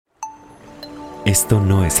Esto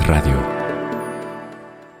no es radio.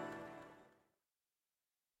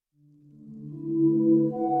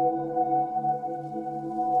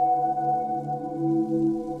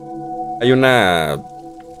 Hay una,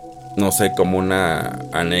 no sé, como una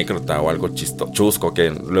anécdota o algo chusco que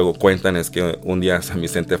luego cuentan, es que un día San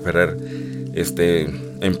Vicente Ferrer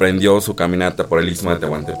emprendió su caminata por el istmo de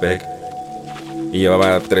Tehuantepec y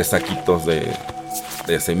llevaba 3 saquitos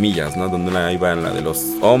de semillas, ¿no? Donde una iba la de los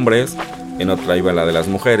hombres, en otra iba la de las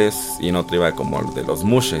mujeres y en otra iba como el de los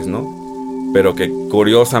Muxes, ¿no? Pero que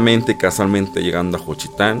curiosamente, casualmente, llegando a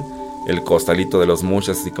Juchitán, el costalito de los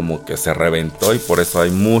Muxes así como que se reventó y por eso hay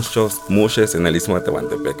muchos Muxes en el istmo de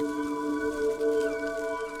Tehuantepec.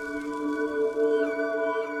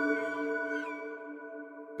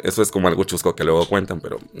 Eso es como algo chusco que luego cuentan,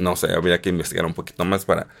 pero no sé, habría que investigar un poquito más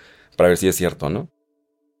para ver si es cierto, ¿no?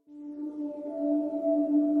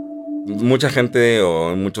 Mucha gente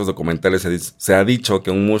o en muchos documentales se ha dicho que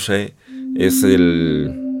un Muxe es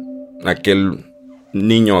aquel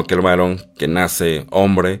niño, aquel varón que nace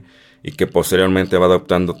hombre y que posteriormente va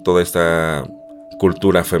adoptando toda esta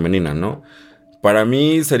cultura femenina, ¿no? Para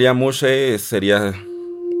mí sería Muxe, sería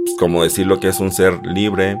pues, como decir lo que es un ser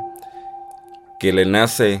libre, que le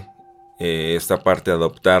nace esta parte de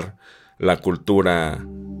adoptar la cultura,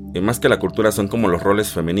 y más que la cultura son como los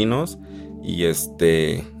roles femeninos, y es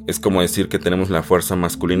como decir que tenemos la fuerza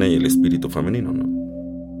masculina y el espíritu femenino, ¿no?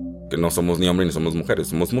 Que no somos ni hombres ni somos mujeres,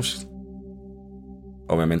 somos Muxes.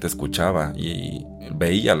 Obviamente escuchaba y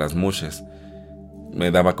veía las Muxes. Me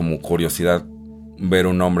daba como curiosidad ver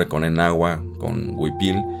un hombre con enagua, con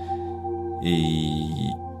huipil, y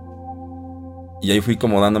ahí fui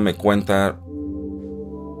como dándome cuenta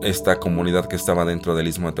esta comunidad que estaba dentro del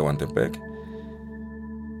istmo de Tehuantepec.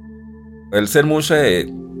 El ser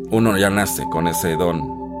Muxe, uno ya nace con ese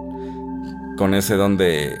don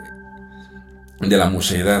de la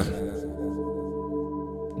muxeidad.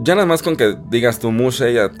 Ya nada más con que digas tu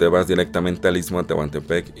Muxe, ya te vas directamente al istmo de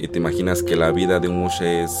Tehuantepec y te imaginas que la vida de un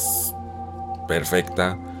Muxe es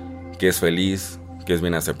perfecta, que es feliz, que es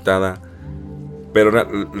bien aceptada, pero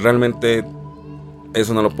realmente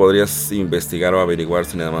eso no lo podrías investigar o averiguar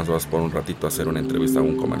si nada más vas por un ratito a hacer una entrevista a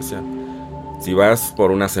un comercial. Si vas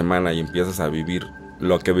por una semana y empiezas a vivir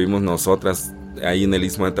lo que vivimos nosotras ahí en el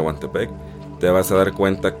istmo de Tehuantepec, te vas a dar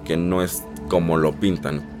cuenta que no es como lo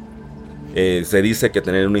pintan. Se dice que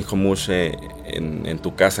tener un hijo Muxe en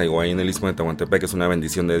tu casa o ahí en el istmo de Tehuantepec es una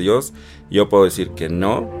bendición de Dios. Yo puedo decir que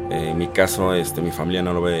no. En mi caso, mi familia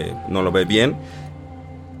no lo ve bien.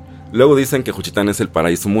 Luego dicen que Juchitán es el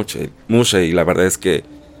paraíso Muxe, y la verdad es que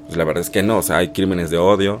no. O sea, hay crímenes de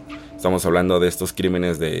odio. Estamos hablando de estos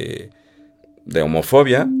crímenes de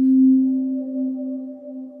homofobia.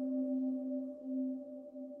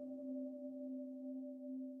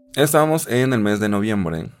 Estábamos en el mes de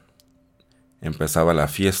noviembre. Empezaba la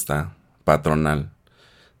fiesta patronal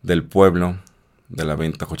del pueblo de la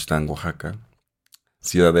venta Juchitán, Oaxaca,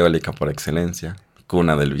 ciudad eólica por excelencia,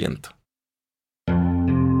 cuna del viento.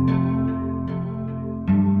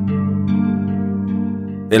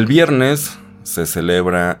 El viernes se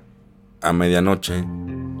celebra a medianoche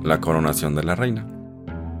la coronación de la reina.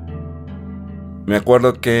 Me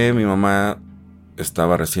acuerdo que mi mamá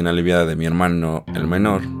estaba recién aliviada de mi hermano, el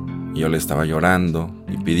menor, y yo le estaba llorando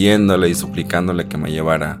y pidiéndole y suplicándole que me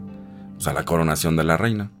llevara pues, a la coronación de la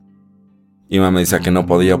reina. Y mamá me decía que no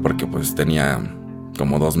podía porque pues tenía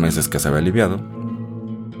como 2 meses que se había aliviado.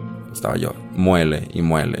 Estaba yo, muele,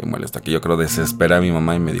 hasta que yo creo desesperé a mi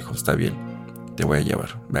mamá y me dijo, está bien, te voy a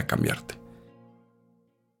llevar, ve a cambiarte.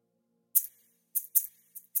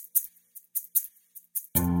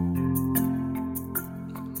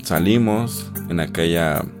 Salimos en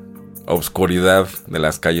aquella oscuridad de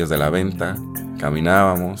las calles de la venta,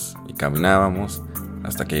 caminábamos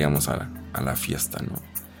hasta que llegamos a la fiesta, ¿no?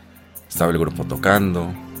 Estaba el grupo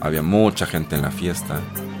tocando, había mucha gente en la fiesta,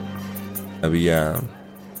 había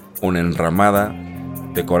una enramada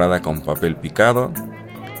decorada con papel picado,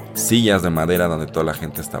 sillas de madera donde toda la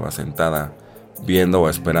gente estaba sentada viendo o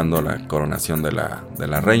esperando la coronación de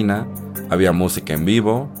la reina, había música en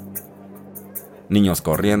vivo, niños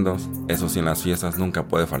corriendo. Eso sí, en las fiestas nunca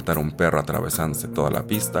puede faltar un perro atravesándose toda la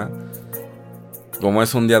pista. Como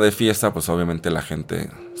es un día de fiesta, pues obviamente la gente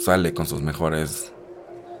sale con sus mejores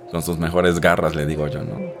garras, le digo yo,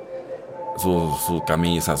 ¿no? Su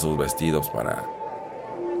camisa, sus vestidos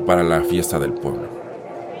para la fiesta del pueblo.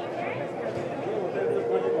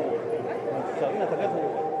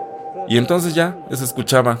 Y entonces ya se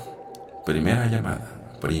escuchaba primera llamada.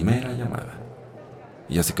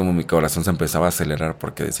 Y así como mi corazón se empezaba a acelerar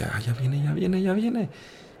porque decía, ya viene.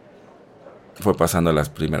 Fue pasando la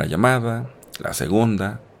primera llamada, la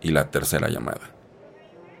segunda y la tercera llamada.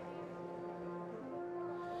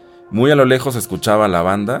 Muy a lo lejos se escuchaba la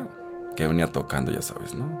banda que venía tocando, ya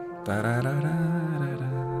sabes, ¿no?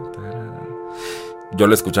 Yo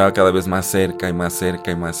lo escuchaba cada vez más cerca y más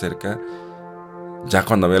cerca y más cerca. Ya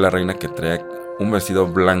cuando vi a la reina que traía un vestido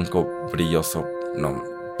blanco, brilloso, no,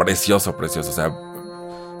 precioso, precioso. O sea,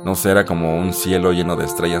 no sé, era como un cielo lleno de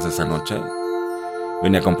estrellas esa noche.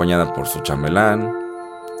 Venía acompañada por su chambelán,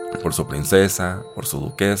 por su princesa, por su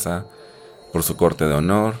duquesa, por su corte de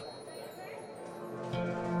honor.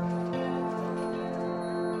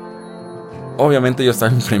 Obviamente yo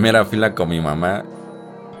estaba en primera fila con mi mamá.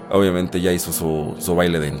 Obviamente ya hizo su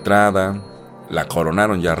baile de entrada. La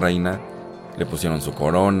coronaron ya reina. Le pusieron su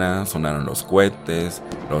corona, sonaron los cohetes,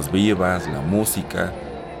 los vivas, la música.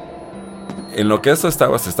 En lo que eso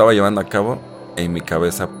se estaba llevando a cabo, en mi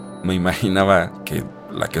cabeza me imaginaba que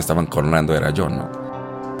la que estaban coronando era yo, ¿no?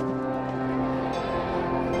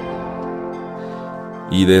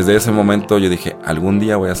 Y desde ese momento yo dije, algún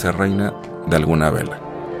día voy a ser reina de alguna vela.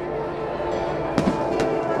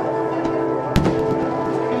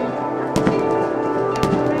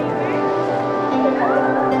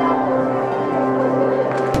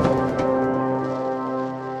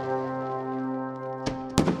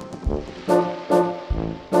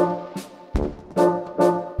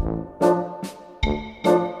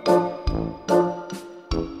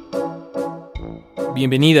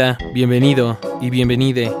 Bienvenida, bienvenido y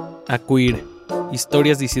bienvenide a Queer,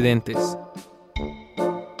 Historias Disidentes.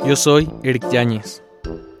 Yo soy Eric Yáñez.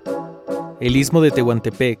 El Istmo de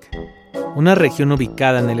Tehuantepec, una región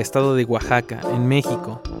ubicada en el estado de Oaxaca, en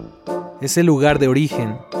México, es el lugar de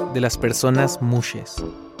origen de las personas Muxes.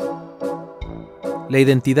 La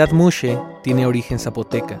identidad Muxe tiene origen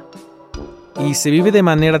zapoteca y se vive de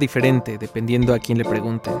manera diferente dependiendo a quién le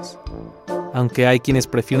preguntes, aunque hay quienes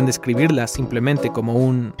prefieren describirla simplemente como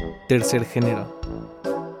un tercer género.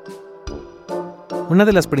 Una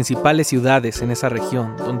de las principales ciudades en esa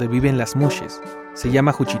región donde viven las Muxes se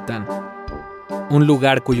llama Juchitán, un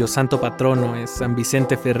lugar cuyo santo patrono es San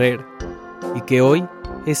Vicente Ferrer y que hoy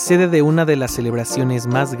es sede de una de las celebraciones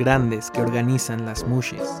más grandes que organizan las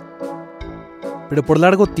Muxes. Pero por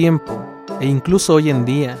largo tiempo, e incluso hoy en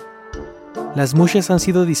día, las Muxes han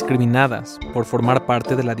sido discriminadas por formar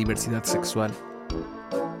parte de la diversidad sexual.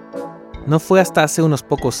 No fue hasta hace unos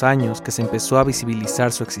pocos años que se empezó a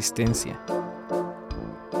visibilizar su existencia,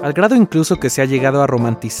 al grado incluso que se ha llegado a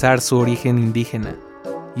romantizar su origen indígena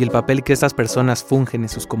y el papel que estas personas fungen en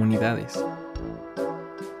sus comunidades.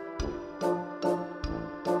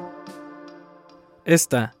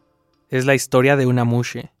 Esta es la historia de una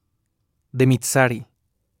Muxe, de Mitzary,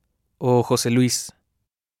 o José Luis,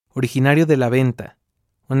 originario de La Venta,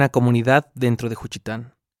 una comunidad dentro de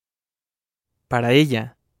Juchitán. Para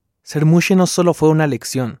ella, ser Muxe no solo fue una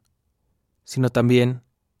lección, sino también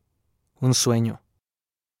un sueño.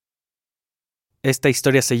 Esta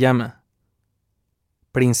historia se llama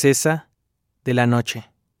Princesa de la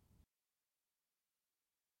Noche.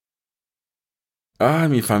 Ah,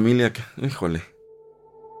 mi familia, híjole.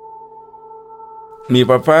 Mi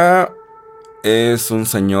papá es un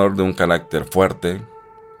señor de un carácter fuerte,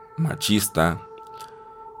 machista.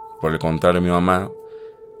 Por el contrario, mi mamá,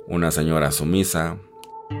 una señora sumisa.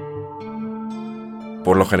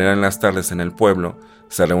 Por lo general en las tardes en el pueblo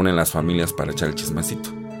se reúnen las familias para echar el chismecito.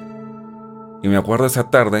 Y me acuerdo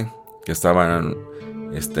esa tarde que estaban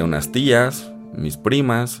unas tías, mis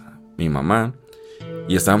primas, mi mamá,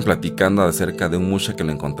 y estaban platicando acerca de un Muxe que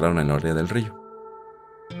lo encontraron en la orilla del río.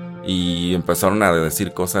 Y empezaron a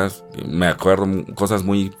decir cosas, me acuerdo, cosas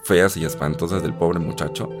muy feas y espantosas del pobre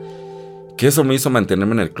muchacho, que eso me hizo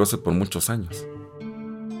mantenerme en el closet por muchos años.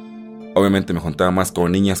 Obviamente me juntaba más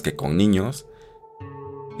con niñas que con niños.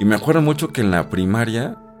 Y me acuerdo mucho que en la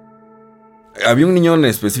primaria había un niño en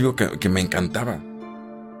específico que me encantaba.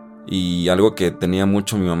 Y algo que tenía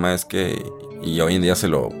mucho mi mamá es que, y hoy en día se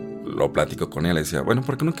lo platico con ella, le decía, bueno,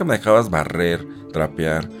 ¿por qué nunca me dejabas barrer,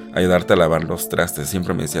 trapear, ayudarte a lavar los trastes?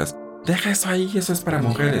 Siempre me decías, deja eso ahí, eso es para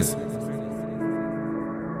mujeres.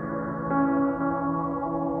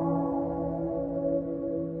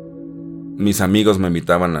 Mis amigos me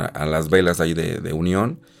invitaban a las velas ahí de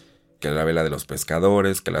Unión, que la vela de los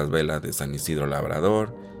pescadores, que las velas de San Isidro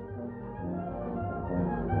Labrador.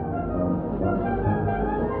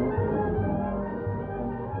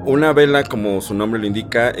 Una vela, como su nombre lo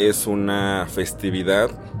indica, es una festividad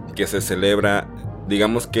que se celebra,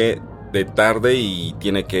 digamos que de tarde y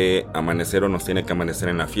tiene que amanecer o nos tiene que amanecer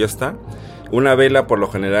en la fiesta. Una vela por lo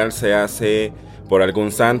general se hace por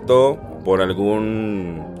algún santo, por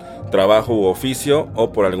algún trabajo u oficio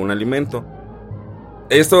o por algún alimento.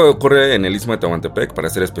 Esto ocurre en el Istmo de Tehuantepec, para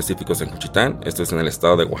ser específicos en Juchitán. Esto es en el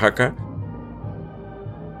estado de Oaxaca.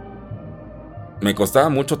 Me costaba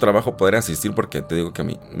mucho trabajo poder asistir porque te digo que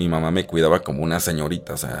mi mamá me cuidaba como una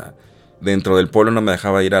señorita. O sea, dentro del pueblo no me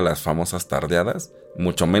dejaba ir a las famosas tardeadas,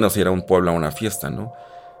 mucho menos ir a un pueblo a una fiesta, ¿no?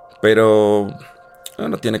 Pero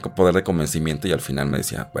no tiene poder de convencimiento y al final me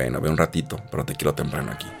decía, bueno, ve un ratito, pero te quiero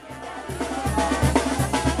temprano aquí.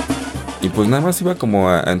 Y pues nada más iba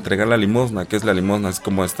como a entregar la limosna. ¿Qué es la limosna? Es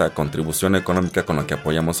como esta contribución económica con la que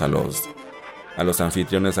apoyamos a los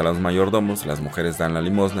anfitriones, a los mayordomos. Las mujeres dan la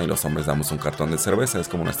limosna y los hombres damos un cartón de cerveza. Es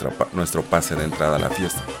como nuestro pase de entrada a la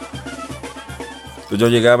fiesta. Pues yo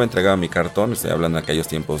llegaba, entregaba mi cartón. Estoy hablando de aquellos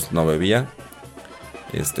tiempos, no bebía.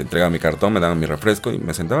 Entregaba mi cartón, me daban mi refresco y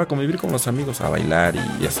me sentaba a convivir con los amigos, a bailar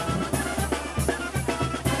y eso.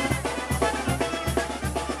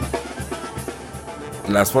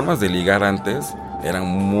 Las formas de ligar antes eran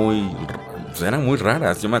muy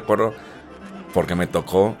raras. Yo me acuerdo porque me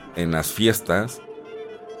tocó en las fiestas,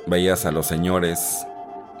 veías a los señores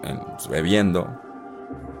bebiendo.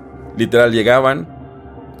 Literal llegaban,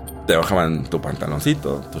 te bajaban tu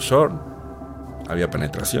pantaloncito, tu short, había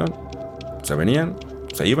penetración, se venían,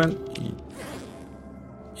 se iban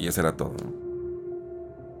y eso era todo, ¿no?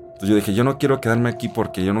 Entonces yo dije, yo no quiero quedarme aquí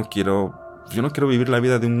porque yo no quiero vivir la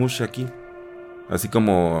vida de un mushe aquí. Así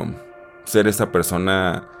como ser esa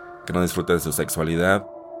persona que no disfruta de su sexualidad.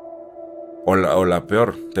 O la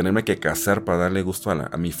peor, tenerme que casar para darle gusto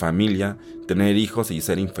a mi familia, tener hijos y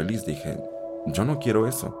ser infeliz. Dije, yo no quiero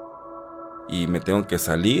eso. Y me tengo que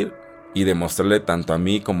salir y demostrarle tanto a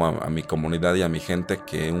mí como a mi comunidad y a mi gente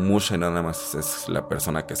que un mushe nada más es la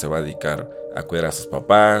persona que se va a dedicar a cuidar a sus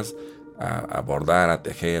papás, a bordar, a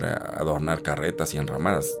tejer, a adornar carretas y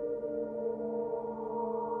enramadas.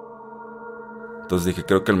 Entonces dije,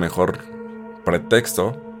 creo que el mejor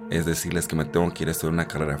pretexto es decirles que me tengo que ir a estudiar una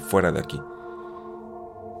carrera fuera de aquí.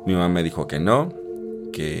 Mi mamá me dijo que no,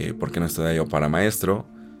 que por qué no estudiaba yo para maestro.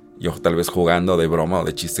 Yo tal vez jugando de broma o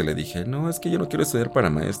de chiste le dije, no, es que yo no quiero estudiar para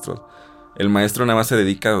maestro. El maestro nada más se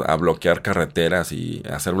dedica a bloquear carreteras y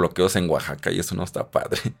a hacer bloqueos en Oaxaca y eso no está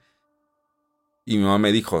padre. Y mi mamá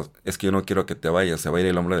me dijo, es que yo no quiero que te vayas, se va a ir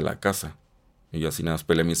el hombre de la casa. Y yo así nada más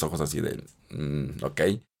pelé mis ojos así de, ok.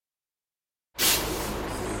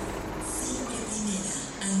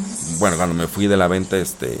 Bueno, cuando me fui de la venta,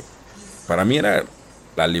 para mí era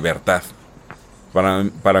la libertad.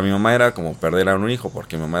 Para mi mamá era como perder a un hijo,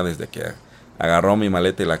 porque mi mamá desde que agarró mi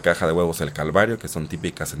maleta y la caja de huevos El Calvario, que son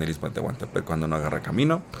típicas en el Istmo de Tehuantepec cuando uno agarra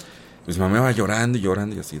camino, pues mi mamá iba llorando y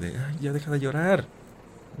llorando y así de, ay, ya deja de llorar,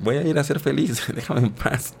 voy a ir a ser feliz, déjame en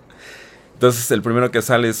paz. Entonces el primero que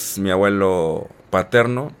sale es mi abuelo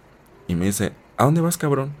paterno y me dice, ¿a dónde vas,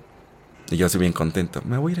 cabrón? Y yo así bien contento,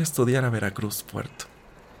 me voy a ir a estudiar a Veracruz, Puerto.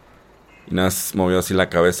 Y nada más movió así la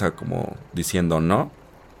cabeza como diciendo no.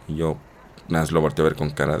 Y yo nada más lo volteé a ver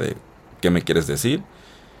con cara de ¿qué me quieres decir?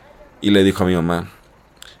 Y le dijo a mi mamá,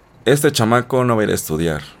 este chamaco no va a ir a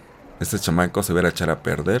estudiar. Este chamaco se va a ir a echar a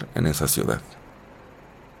perder en esa ciudad.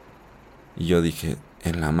 Y yo dije,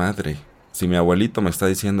 en la madre, si mi abuelito me está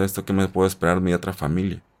diciendo esto, ¿qué me puedo esperar de mi otra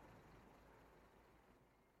familia?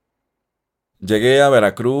 Llegué a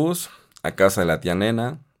Veracruz, a casa de la tía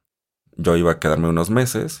Nena. Yo iba a quedarme unos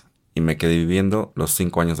meses y me quedé viviendo los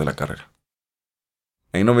 5 años de la carrera.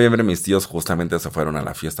 En noviembre mis tíos justamente se fueron a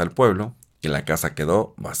la fiesta al pueblo y la casa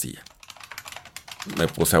quedó vacía. Me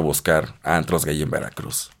puse a buscar antros gay en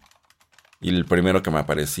Veracruz. Y el primero que me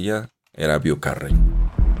aparecía era Mitzary.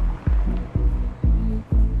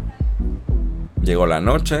 Llegó la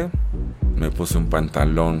noche, me puse un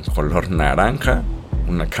pantalón color naranja,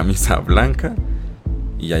 una camisa blanca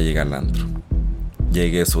y ya llegué al antro.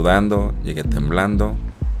 Llegué sudando, llegué temblando.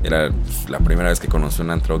 Era la primera vez que conocí un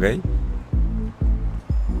antro gay.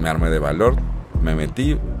 Me armé de valor, me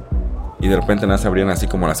metí y de repente nada se abrían así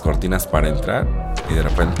como las cortinas para entrar y de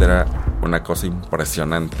repente era una cosa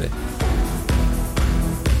impresionante.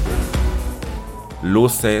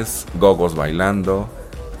 Luces, gogos bailando,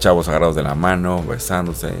 chavos agarrados de la mano,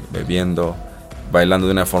 besándose, bebiendo, bailando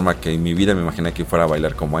de una forma que en mi vida me imaginé que fuera a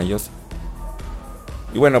bailar como ellos.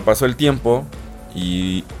 Y bueno, pasó el tiempo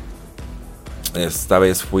y esta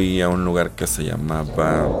vez fui a un lugar que se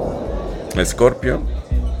llamaba Scorpio.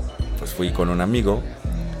 Pues fui con un amigo.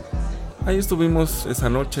 Ahí estuvimos esa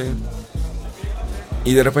noche.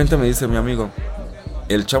 Y de repente me dice mi amigo,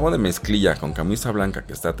 el chavo de mezclilla con camisa blanca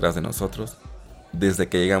que está atrás de nosotros, desde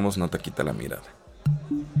que llegamos no te quita la mirada.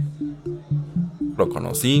 Lo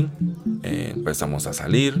conocí, empezamos a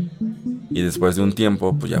salir. Y después de un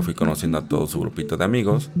tiempo, pues ya fui conociendo a todo su grupito de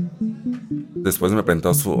amigos. Después me presentó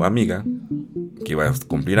a su amiga, que iba a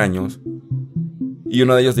cumplir años. Y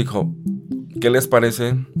uno de ellos dijo, ¿qué les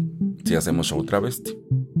parece si hacemos show travesti?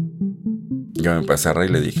 Yo me empecé a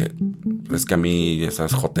reír y le dije, es que a mí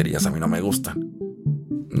esas joterías a mí no me gustan.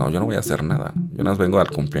 No, yo no voy a hacer nada. Yo nada más vengo al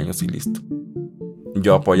cumpleaños y listo.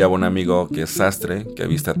 Yo apoyaba a un amigo que es sastre, que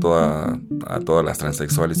viste a todas las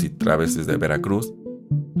transexuales y travestis de Veracruz.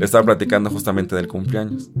 Le estaba platicando justamente del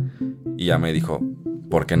cumpleaños. Y ya me dijo,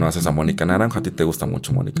 ¿por qué no haces a Mónica Naranjo? A ti te gusta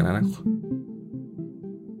mucho Mónica Naranjo.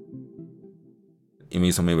 Y me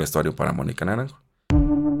hizo mi vestuario para Mónica Naranjo.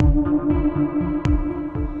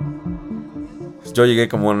 Yo llegué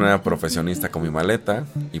como una profesionista con mi maleta.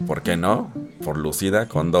 Y ¿por qué no? Por lucida,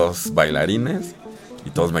 con 2 bailarines.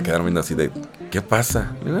 Y todos me quedaron viendo así de, ¿qué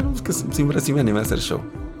pasa? Y bueno, es que siempre sí me animé a hacer show.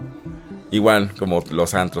 Igual, como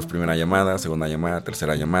los antros, primera llamada, segunda llamada,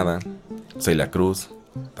 tercera llamada. Celia Cruz,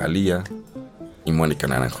 Thalía y Mónica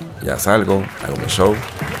Naranjo. Ya salgo, hago mi show.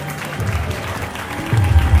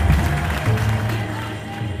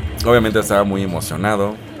 Obviamente estaba muy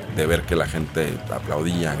emocionado de ver que la gente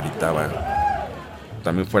aplaudía, gritaba.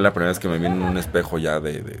 También fue la primera vez que me vi en un espejo ya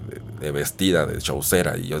de vestida, de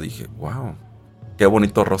showcera. Y yo dije, wow, qué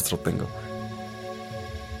bonito rostro tengo.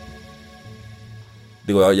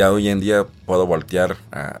 Digo, ya hoy en día puedo voltear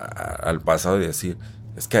al pasado y decir,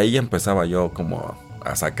 es que ahí empezaba yo como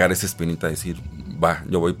a sacar esa espinita y decir, va,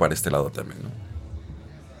 yo voy para este lado también, ¿no?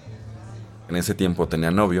 En ese tiempo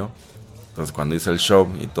tenía novio, entonces cuando hice el show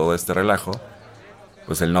y todo este relajo,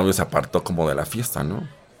 pues el novio se apartó como de la fiesta, ¿no?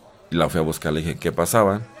 Y la fui a buscar, le dije qué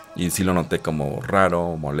pasaba, y sí lo noté como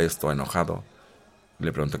raro, molesto, enojado.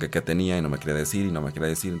 Le pregunté qué tenía y no me quería decir,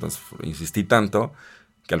 entonces insistí tanto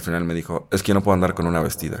que al final me dijo, es que yo no puedo andar con una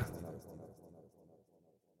vestida.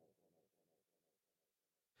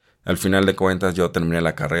 Al final de cuentas yo terminé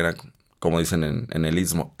la carrera, como dicen en el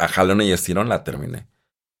istmo, a jalón y estirón la terminé.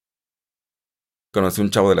 Conocí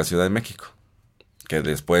un chavo de la Ciudad de México, que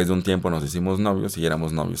después de un tiempo nos hicimos novios y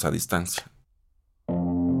éramos novios a distancia.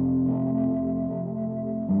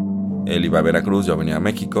 Él iba a Veracruz, yo venía a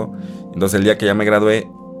México. Entonces el día que ya me gradué,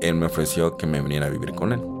 él me ofreció que me viniera a vivir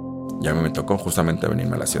con él. Ya me tocó justamente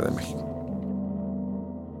venirme a la Ciudad de México.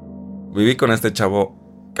 Viví con este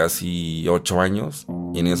chavo casi 8 años.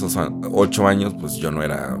 Y en esos 8 años pues yo no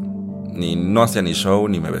hacía ni show,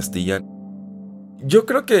 ni me vestía. Yo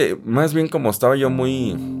creo que más bien como estaba yo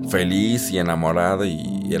muy feliz y enamorado.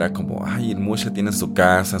 Y era como, ay, el Muxe tiene su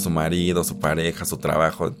casa, su marido, su pareja, su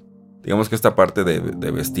trabajo. Digamos que esta parte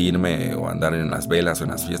de vestirme o andar en las velas o en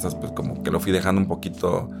las fiestas, pues como que lo fui dejando un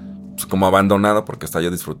poquito pues como abandonado porque estaba yo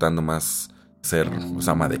disfrutando más ser pues,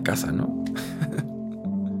 ama de casa, ¿no?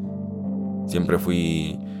 Siempre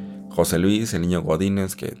fui José Luis, el niño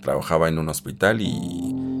Godínez, que trabajaba en un hospital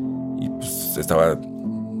y pues estaba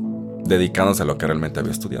dedicándose a lo que realmente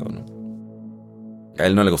había estudiado, ¿no? A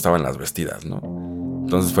él no le gustaban las vestidas, ¿no?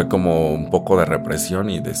 Entonces fue como un poco de represión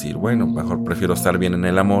y decir, bueno, mejor prefiero estar bien en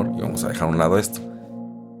el amor y vamos a dejar a un lado esto.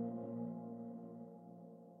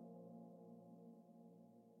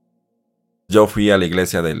 Yo fui a la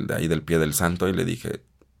iglesia de ahí del Pie del Santo y le dije,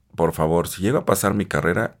 por favor, si llego a pasar mi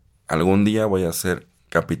carrera, algún día voy a ser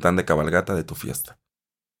capitán de cabalgata de tu fiesta.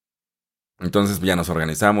 Entonces ya nos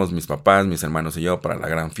organizamos, mis papás, mis hermanos y yo, para la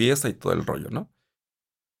gran fiesta y todo el rollo, ¿no?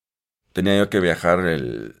 Tenía yo que viajar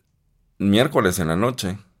el miércoles en la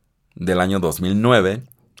noche del año 2009,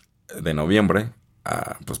 de noviembre,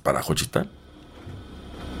 pues para Juchitán.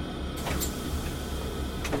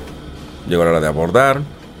 Llegó la hora de abordar,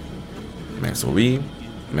 me subí,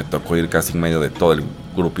 me tocó ir casi en medio de todo el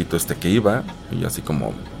grupito que iba, y yo así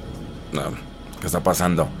como, no, ¿qué está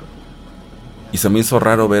pasando? Y se me hizo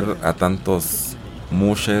raro ver a tantos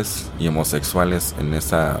Muxes y homosexuales en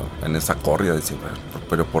esa corrida, decir,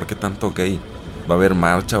 pero ¿por qué tanto gay? ¿Va a haber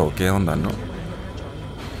marcha o qué onda, no?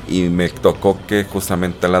 Y me tocó que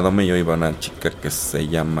justamente al lado mío iba una chica que se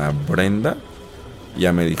llama Brenda. Y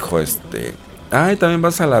ya me dijo, ay, también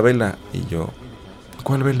vas a la vela. Y yo,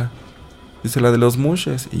 ¿cuál vela? Dice, la de los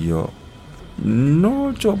Muxes. Y yo,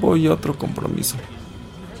 no, yo voy a otro compromiso.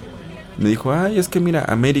 Me dijo, ay, es que mira,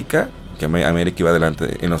 América, que América iba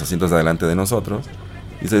adelante, en los asientos de adelante de nosotros.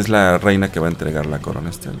 Dice, es la reina que va a entregar la corona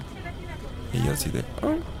este año. Y yo así de,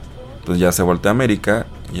 oh. Entonces ya se voltea a América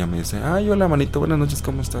y ya me dice, ay, hola manito, buenas noches,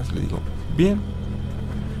 ¿cómo estás? Le digo, bien.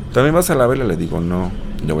 ¿También vas a la vela? Le digo, no,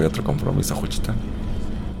 yo voy a otro compromiso a Juchitán.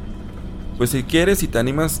 Pues si quieres y te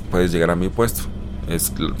animas, puedes llegar a mi puesto. Es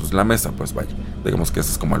pues, la mesa, pues vaya. Digamos que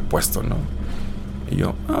ese es como el puesto, ¿no? Y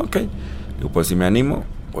yo, ok. Digo, pues si me animo,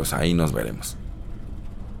 pues ahí nos veremos.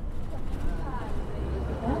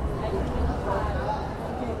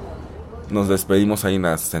 Nos despedimos ahí en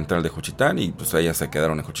la central de Juchitán y pues ellas se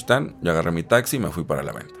quedaron en Juchitán. Yo agarré mi taxi y me fui para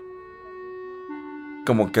la venta.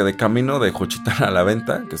 como que de camino de Juchitán a la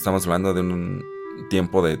venta, que estamos hablando de un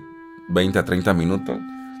tiempo de 20 a 30 minutos.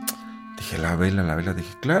 Dije, la vela,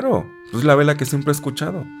 dije, claro, es la vela que siempre he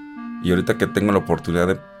escuchado. Y ahorita que tengo la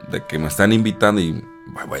oportunidad de que me están invitando y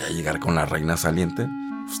voy a llegar con la reina saliente,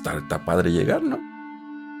 pues está padre llegar, ¿no?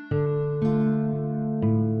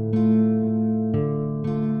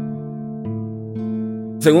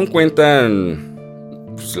 Según cuentan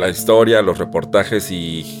pues, la historia, los reportajes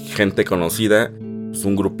y gente conocida, pues,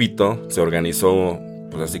 un grupito se organizó,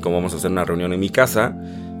 pues así como vamos a hacer una reunión en mi casa,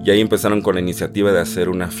 y ahí empezaron con la iniciativa de hacer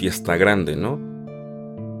una fiesta grande, ¿no?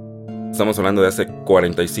 Estamos hablando de hace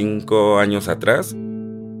 45 años atrás.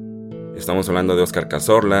 Estamos hablando de Óscar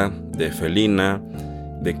Cazorla, de Felina,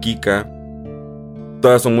 de Kika.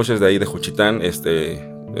 Todas son muchas de ahí de Juchitán,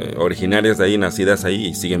 originarias de ahí, nacidas ahí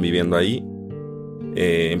y siguen viviendo ahí.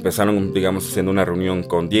 Empezaron, digamos, haciendo una reunión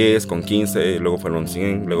con 10, con 15, luego fueron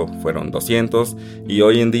 100, luego fueron 200. Y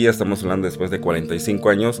hoy en día estamos hablando, después de 45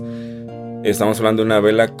 años, estamos hablando de una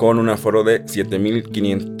vela con un aforo de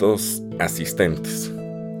 7,500 asistentes,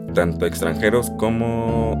 tanto extranjeros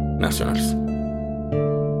como nacionales.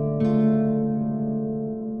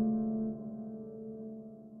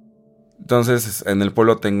 Entonces, en el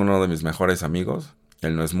pueblo tengo uno de mis mejores amigos.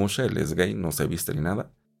 Él no es mushe, él es gay, no se viste ni nada.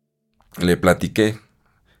 Le platiqué,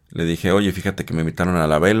 le dije, oye, fíjate que me invitaron a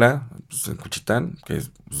la vela, pues, en Juchitán, que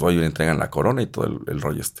pues, hoy le entregan la corona y todo el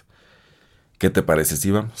rollo este. ¿Qué te parece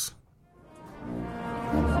si vamos?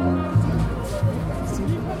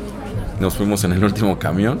 Nos fuimos en el último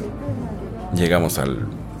camión, llegamos a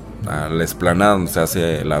la explanada donde se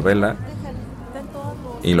hace la vela,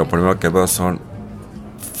 y lo primero que veo son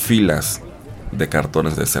filas de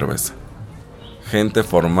cartones de cerveza. Gente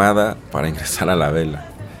formada para ingresar a la vela.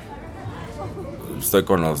 Estoy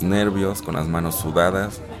con los nervios, con las manos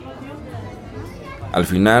sudadas. Al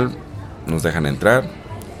final nos dejan entrar,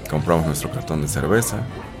 compramos nuestro cartón de cerveza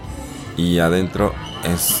y adentro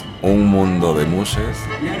es un mundo de muxes,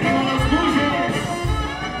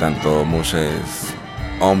 tanto muxes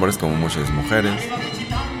hombres como muxes mujeres,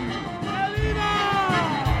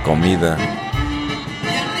 comida,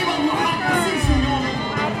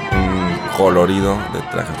 un colorido de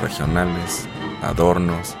trajes regionales,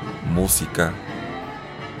 adornos, música.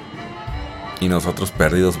 Y nosotros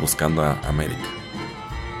perdidos buscando a América.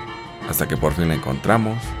 Hasta que por fin la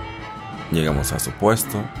encontramos, llegamos a su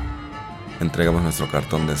puesto, entregamos nuestro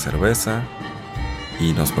cartón de cerveza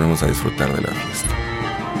y nos ponemos a disfrutar de la fiesta.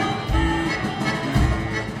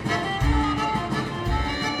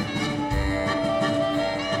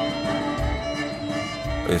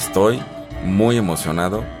 Estoy muy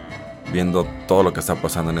emocionado viendo todo lo que está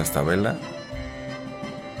pasando en esta vela.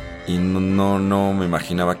 Y no me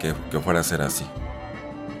imaginaba que fuera a ser así.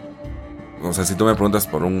 O sea, si tú me preguntas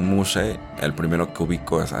por un mushe, el primero que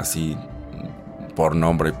ubico es así, por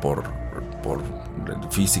nombre y por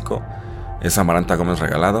físico, es Amaranta Gómez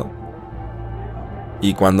Regalado.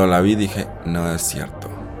 Y cuando la vi dije, no es cierto,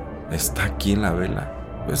 está aquí en la vela.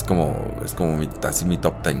 Es como así mi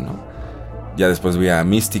top 10, ¿no? Ya después vi a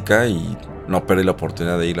Mística y no perdí la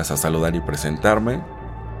oportunidad de irlas a saludar y presentarme.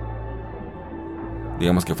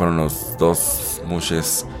 Digamos que fueron los dos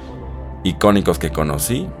mushes icónicos que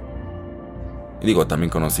conocí. Y digo, también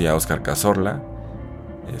conocí a Óscar Cazorla,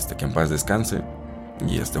 que en paz descanse.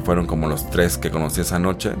 Y fueron como los tres que conocí esa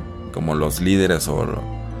noche, como los líderes o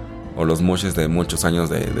los mushes de muchos años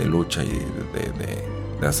de lucha y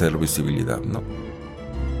de hacer visibilidad, ¿no?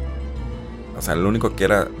 O sea, lo único que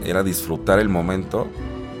era disfrutar el momento,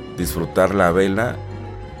 disfrutar la vela.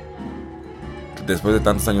 Después de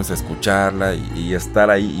tantos años escucharla y estar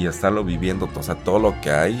ahí y estarlo viviendo, o sea, todo lo que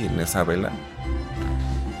hay en esa vela.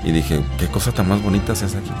 Y dije, qué cosa tan más bonita se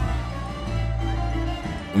hace aquí.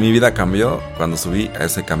 Mi vida cambió cuando subí a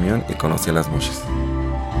ese camión y conocí a las muxes.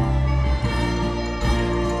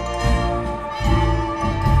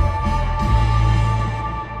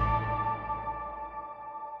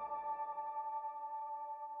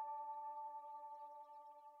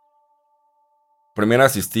 Primero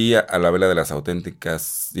asistí a la vela de las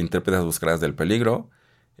auténticas intérpretes buscadoras del peligro.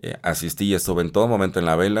 Asistí y estuve en todo momento en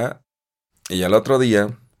la vela. Y al otro día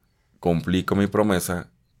cumplí con mi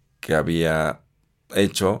promesa que había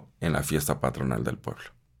hecho en la fiesta patronal del pueblo.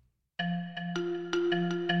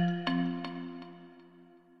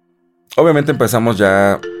 Obviamente empezamos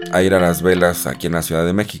ya a ir a las velas aquí en la Ciudad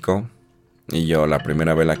de México. Y yo la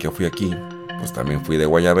primera vela que fui aquí, pues también fui de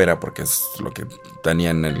guayabera porque es lo que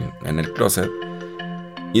tenía en el closet.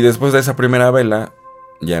 Y después de esa primera vela,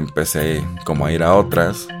 ya empecé como a ir a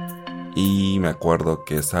otras. Y me acuerdo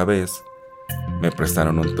que esa vez me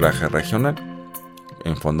prestaron un traje regional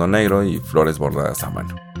en fondo negro y flores bordadas a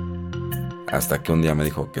mano. Hasta que un día me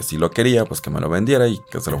dijo que si lo quería, pues que me lo vendiera y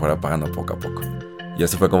que se lo fuera pagando poco a poco. Y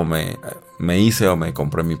así fue como me hice o me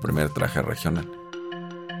compré mi primer traje regional.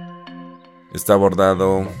 Está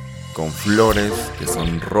bordado con flores que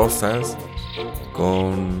son rosas,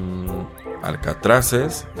 con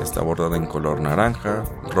alcatraces. Está bordado en color naranja,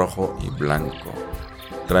 rojo y blanco.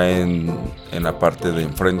 Traen en la parte de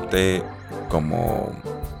enfrente como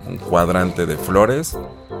un cuadrante de flores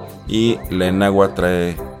y la enagua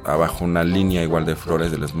trae abajo una línea igual de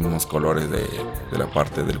flores de los mismos colores de la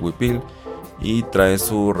parte del huipil y trae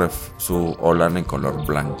su olana en color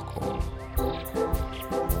blanco.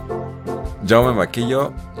 Yo me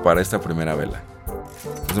maquillo para esta primera vela.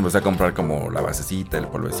 Entonces empecé a comprar como la basecita, el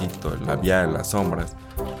polvecito, el labial, las sombras.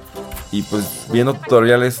 Y pues viendo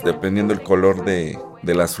tutoriales, dependiendo el color de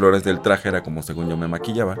las flores del traje, era como según yo me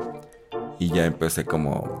maquillaba. Y ya empecé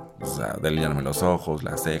como a delinearme los ojos,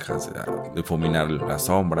 las cejas, a difuminar las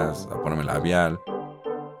sombras, a ponerme labial.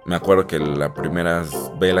 Me acuerdo que las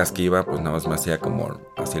primeras velas que iba, pues nada más me hacía como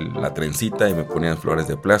así la trencita y me ponían flores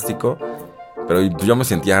de plástico. Pero yo me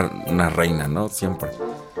sentía una reina, ¿no? Siempre.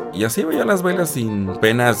 Y así veía las velas sin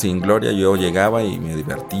pena, sin gloria. Yo llegaba y me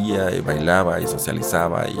divertía, y bailaba, y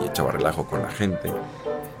socializaba, y echaba relajo con la gente.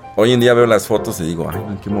 Hoy en día veo las fotos y digo, ay,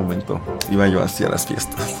 ¿en qué momento iba yo así a las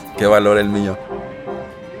fiestas? Qué valor el mío.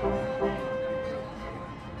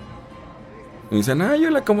 Y me dicen, ay,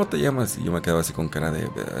 hola, ¿cómo te llamas? Y yo me quedaba así con cara de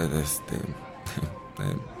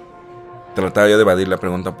trataba yo de evadir la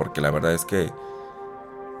pregunta porque la verdad es que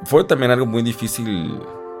fue también algo muy difícil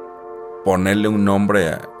ponerle un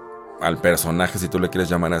nombre al personaje, si tú le quieres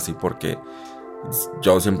llamar así, porque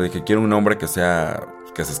yo siempre dije, quiero un nombre que se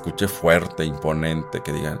escuche fuerte, imponente,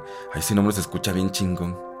 que digan, ay, ese nombre se escucha bien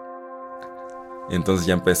chingón. Y entonces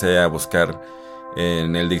ya empecé a buscar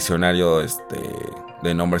en el diccionario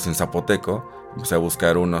de nombres en zapoteco, empecé a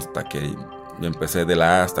buscar uno hasta que empecé de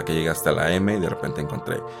la A hasta que llegué hasta la M y de repente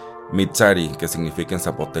encontré Mitzary, que significa en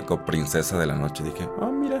zapoteco princesa de la noche. Dije,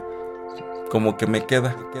 mira, como que me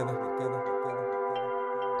queda.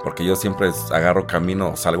 Porque yo siempre agarro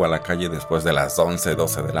camino, salgo a la calle después de las 11,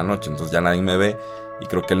 12 de la noche. Entonces ya nadie me ve. Y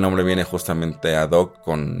creo que el nombre viene justamente ad hoc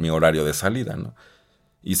con mi horario de salida, ¿no?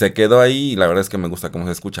 Y se quedó ahí y la verdad es que me gusta cómo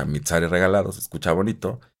se escucha. Mitzary regalado, se escucha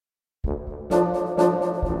bonito.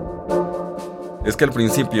 Es que al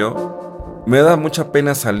principio me da mucha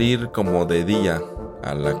pena salir como de día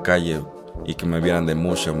a la calle y que me vieran de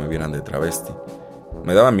mushe o me vieran de travesti.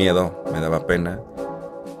 Me daba miedo, me daba pena.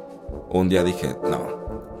 Un día dije, no.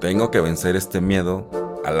 Tengo que vencer este miedo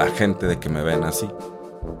a la gente de que me ven así.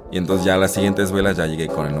 Y entonces ya a las siguientes velas ya llegué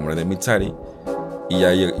con el nombre de Mitzary. Y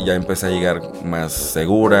ya empecé a llegar más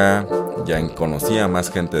segura. Ya conocía más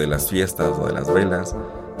gente de las fiestas o de las velas.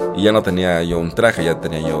 Y ya no tenía yo un traje, ya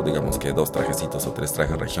tenía yo digamos que 2 trajecitos o 3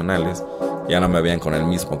 trajes regionales. Ya no me veían con el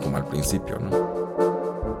mismo como al principio, ¿no?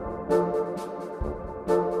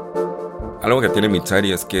 Algo que tiene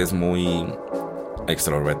Mitzary es que es muy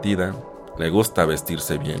extrovertida. Le gusta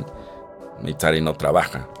vestirse bien. Mitzary no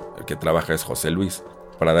trabaja. El que trabaja es José Luis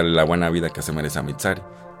para darle la buena vida que se merece a Mitzary.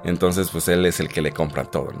 Entonces, pues él es el que le compra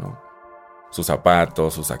todo, ¿no? Sus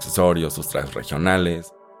zapatos, sus accesorios, sus trajes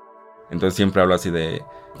regionales. Entonces siempre hablo así de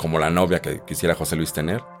como la novia que quisiera José Luis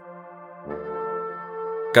tener.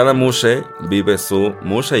 Cada mushe vive su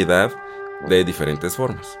musheidad de diferentes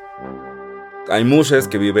formas. Hay mushes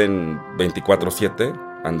que viven 24/7,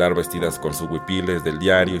 andar vestidas con sus huipiles del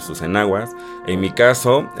diario y sus enaguas. En mi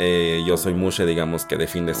caso, yo soy mushe, digamos que de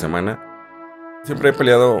fin de semana. Siempre he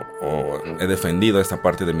peleado o he defendido esta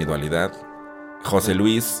parte de mi dualidad. José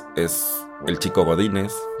Luis es el chico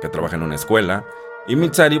godínez que trabaja en una escuela. Y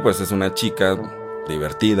Mitzary pues es una chica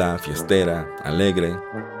divertida, fiestera, alegre.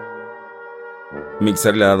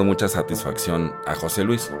 Mitzary le ha dado mucha satisfacción a José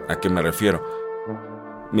Luis. ¿A qué me refiero?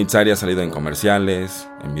 Mitzary ha salido en comerciales,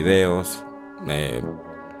 en videos,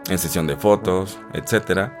 en sesión de fotos,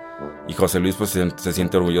 etc. Y José Luis pues se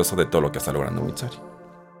siente orgulloso de todo lo que está logrando Mitzary.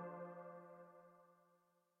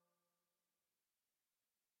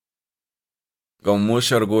 Con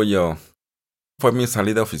mucho orgullo. Fue mi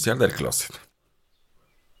salida oficial del closet.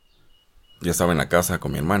 Yo estaba en la casa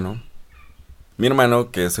con mi hermano. Mi hermano,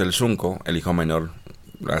 que es el Shunko, el hijo menor,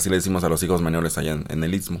 así le decimos a los hijos menores allá en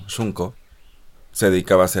el Istmo, Shunko, se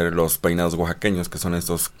dedicaba a hacer los peinados oaxaqueños, que son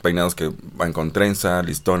estos peinados que van con trenza,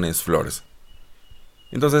 listones, flores.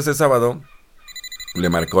 Entonces ese sábado le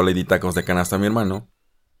marcó Lady Tacos de canasta a mi hermano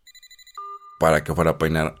para que fuera a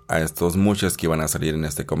peinar a estos muches que iban a salir en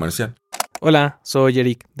este comercial. Hola, soy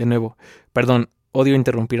Eric, de nuevo. Perdón, odio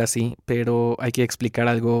interrumpir así, pero hay que explicar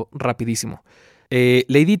algo rapidísimo.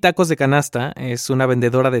 Lady Tacos de Canasta es una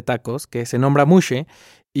vendedora de tacos que se nombra Mushe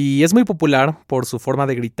y es muy popular por su forma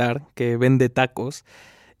de gritar que vende tacos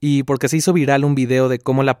y porque se hizo viral un video de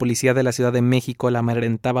cómo la policía de la Ciudad de México la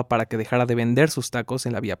amedrentaba para que dejara de vender sus tacos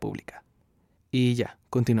en la vía pública. Y ya,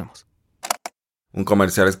 continuemos. Un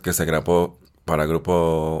comercial que se grabó para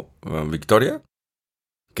Grupo Victoria,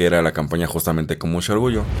 que era la campaña justamente con mucho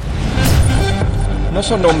orgullo. No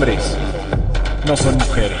son hombres, no son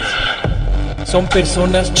mujeres. Son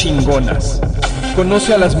personas chingonas.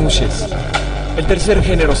 Conoce a las Muxes, el tercer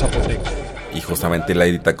género zapoteco. Y justamente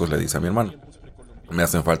Lady Tacos le dice a mi hermano: me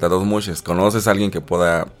hacen falta 2 Muxes. ¿Conoces a alguien que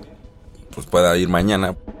pueda ir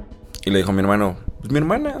mañana? Y le dijo a mi hermano: pues mi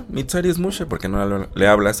hermana, Mitzary es Muxe, ¿por qué no le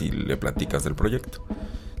hablas y le platicas del proyecto?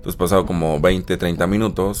 Entonces pasado como 20, 30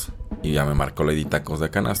 minutos y ya me marcó Lady Tacos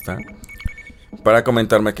de Canasta para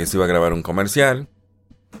comentarme que se iba a grabar un comercial.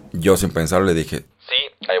 Yo sin pensarlo le dije: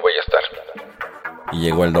 sí, ahí voy a estar. Y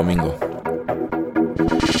llegó el domingo.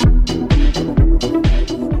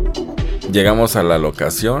 Llegamos a la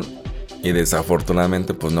locación y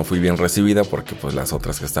desafortunadamente pues no fui bien recibida porque pues las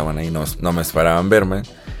otras que estaban ahí no me esperaban verme.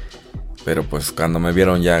 Pero pues cuando me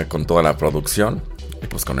vieron ya con toda la producción,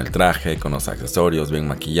 pues con el traje, con los accesorios, bien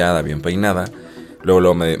maquillada, bien peinada,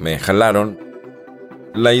 luego me jalaron.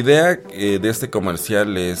 La idea de este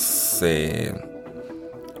comercial es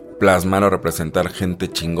plasmar o representar gente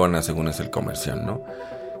chingona según es el comercial, ¿no?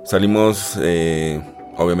 Salimos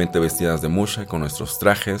obviamente vestidas de Mushe con nuestros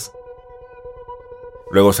trajes.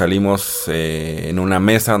 Luego salimos en una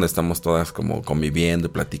mesa donde estamos todas como conviviendo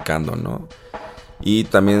y platicando, ¿no? Y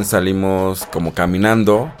también salimos como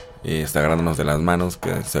caminando, agarrándonos de las manos,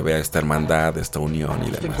 que se vea esta hermandad, esta unión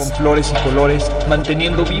y demás. Con flores y colores,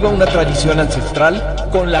 manteniendo viva una tradición ancestral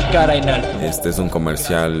con la cara en alto. Este es un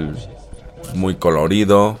comercial muy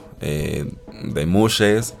colorido, de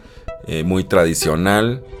Muxes, muy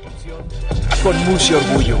tradicional. Con mucho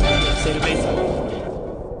orgullo. Cerveza.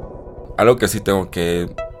 Algo que sí tengo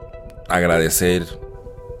que agradecer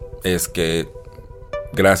es que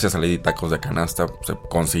gracias a Lady Tacos de Canasta se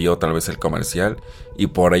consiguió tal vez el comercial y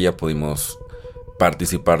por ella pudimos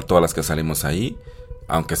participar todas las que salimos ahí,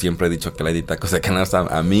 aunque siempre he dicho que Lady Tacos de Canasta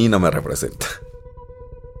a mí no me representa.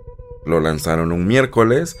 Lo lanzaron un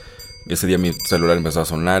miércoles y ese día mi celular empezó a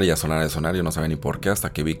sonar y a sonar y a sonar. Yo no sabía ni por qué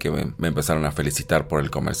hasta que vi que me empezaron a felicitar por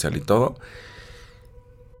el comercial y todo.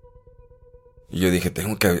 Y yo dije,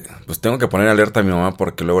 tengo que poner alerta a mi mamá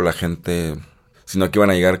porque luego la gente, sino que iban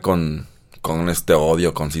a llegar con este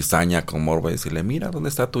odio, con cizaña, con morbo y decirle: mira, ¿dónde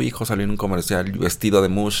está tu hijo? Salió en un comercial vestido de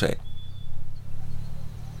Mushe.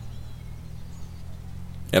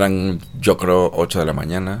 Eran, yo creo, 8 de la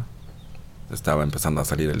mañana. Estaba empezando a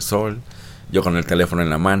salir el sol. Yo con el teléfono en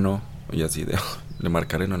la mano. Y así de, ¿le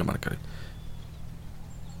marcaré? No le marcaré.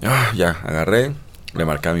 Ya, agarré. Le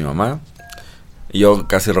marqué a mi mamá. Y yo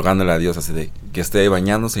casi rogándole a Dios así de que esté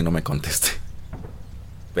bañándose y no me conteste.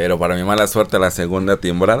 Pero para mi mala suerte, la segunda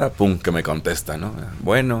timbrada, pum, que me contesta, ¿no?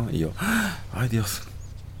 Bueno, y yo, ay Dios.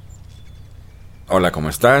 Hola, ¿cómo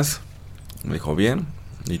estás? Me dijo, bien.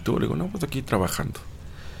 ¿Y tú? Le digo, no, pues aquí trabajando.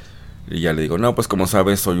 Y ya le digo, no, pues como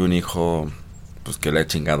sabes, soy un hijo pues que le he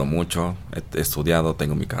chingado mucho. He estudiado,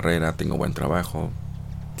 tengo mi carrera, tengo buen trabajo,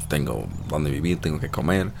 tengo donde vivir, tengo que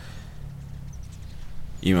comer.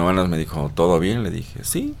 Y mi mamá me dijo, ¿todo bien? Le dije,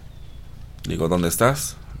 sí. Le digo, ¿dónde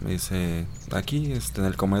estás? Me dice, aquí, en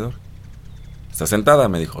el comedor. ¿Estás sentada?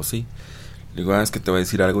 Me dijo, sí. Le digo, es que te voy a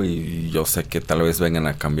decir algo y yo sé que tal vez vengan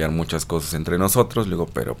a cambiar muchas cosas entre nosotros. Le digo,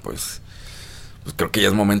 pero pues creo que ya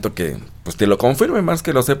es momento que pues te lo confirme. Más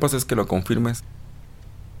que lo sepas es que lo confirmes.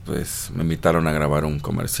 Pues me invitaron a grabar un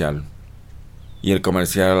comercial. Y el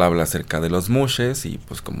comercial habla acerca de los Muxes. Y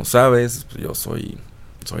pues como sabes, yo soy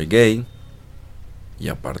gay. Y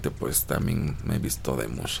aparte pues también me he visto de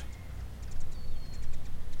Muxe.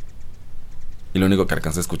 Y lo único que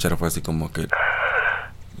alcancé a escuchar fue así como que...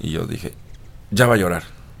 Y yo dije, ya va a llorar.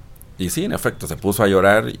 Y sí, en efecto, se puso a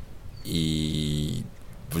llorar. Y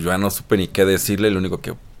pues yo ya no supe ni qué decirle. Lo único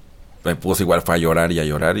que me puso igual fue a llorar y a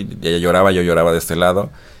llorar. Y ella lloraba, yo lloraba de este lado.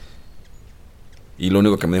 Y lo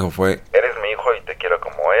único que me dijo fue, eres mi hijo y te quiero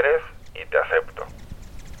como eres y te acepto.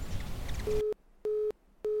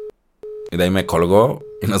 Y de ahí me colgó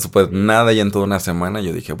y no supe nada. Y en toda una semana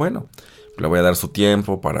yo dije, bueno, le voy a dar su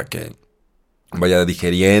tiempo para que vaya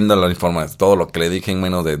digeriendo la información, todo lo que le dije en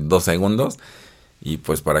menos de 2 segundos. Y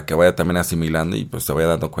pues para que vaya también asimilando y pues se vaya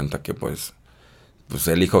dando cuenta que pues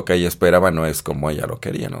el hijo que ella esperaba no es como ella lo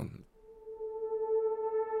quería, ¿no?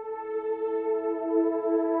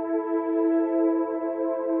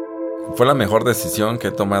 Fue la mejor decisión que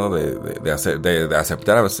he tomado de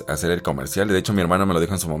aceptar hacer el comercial. Y de hecho mi hermano me lo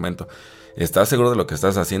dijo en su momento. ¿Estás seguro de lo que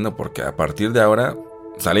estás haciendo? Porque a partir de ahora,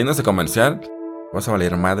 saliendo ese comercial, vas a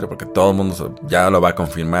valer madre porque todo el mundo ya lo va a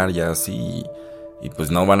confirmar, ya así. Y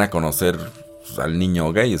pues no van a conocer al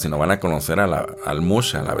niño gay, sino van a conocer al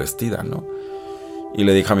mush, a la vestida, ¿no? Y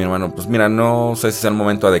le dije a mi hermano, pues mira, no sé si sea el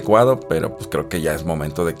momento adecuado, pero pues creo que ya es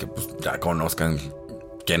momento de que pues ya conozcan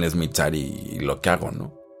quién es Mitzary y lo que hago,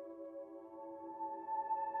 ¿no?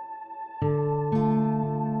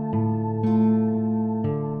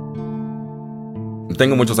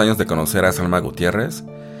 Tengo muchos años de conocer a Salma Gutiérrez.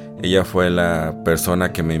 Ella fue la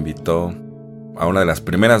persona que me invitó a una de las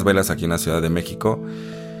primeras velas aquí en la Ciudad de México.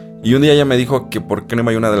 Y un día ella me dijo que por qué no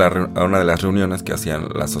me iba a una de las reuniones que hacían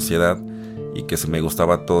la sociedad y que si me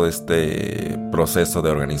gustaba todo este proceso de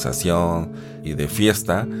organización y de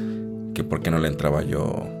fiesta, que por qué no le entraba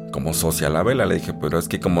yo como socia a la vela. Le dije, pero es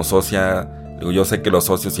que como socia, digo, yo sé que los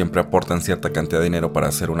socios siempre aportan cierta cantidad de dinero para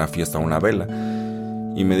hacer una fiesta o una vela.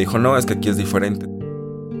 Y me dijo, no, es que aquí es diferente.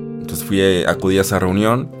 Entonces acudí a esa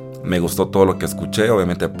reunión, me gustó todo lo que escuché,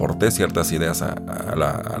 obviamente aporté ciertas ideas a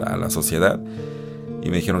la sociedad y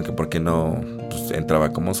me dijeron que por qué no pues,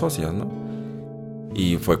 entraba como socias, ¿no?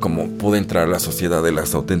 Y fue como pude entrar a la sociedad de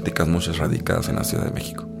las auténticas muxes radicadas en la Ciudad de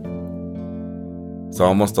México.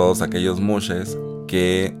 Somos todos aquellos muxes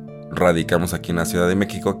que radicamos aquí en la Ciudad de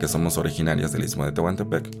México, que somos originarias del Istmo de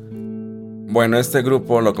Tehuantepec. Bueno, este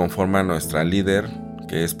grupo lo conforma nuestra líder,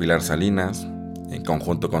 que es Pilar Salinas, en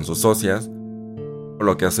conjunto con sus socias.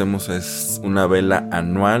 Lo que hacemos es una vela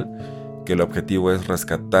anual, que el objetivo es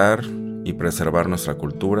rescatar y preservar nuestra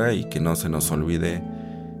cultura y que no se nos olvide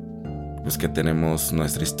pues que tenemos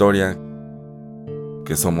nuestra historia,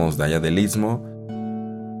 que somos de allá del Istmo.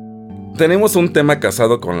 Tenemos un tema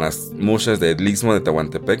casado con las muxes del Istmo de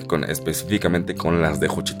Tehuantepec, específicamente con las de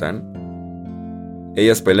Juchitán.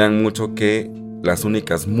 Ellas pelean mucho que las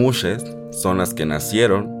únicas muxes son las que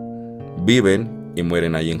nacieron, viven y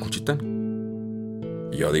mueren ahí en Juchitán.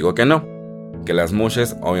 Yo digo que no, que las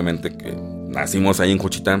muxes, obviamente que nacimos ahí en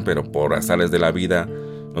Juchitán, pero por azares de la vida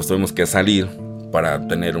nos tuvimos que salir para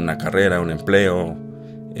tener una carrera, un empleo,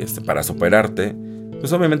 para superarte.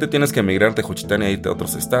 Pues obviamente tienes que emigrar de Juchitán e irte a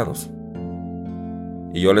otros estados.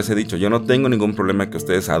 Y yo les he dicho, yo no tengo ningún problema que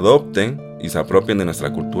ustedes adopten y se apropien de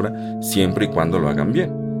nuestra cultura, siempre y cuando lo hagan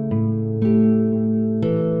bien.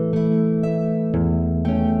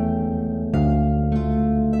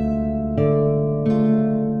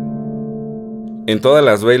 En todas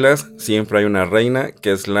las velas siempre hay una reina,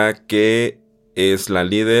 que es la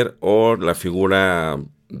líder o la figura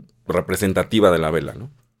representativa de la vela, ¿no?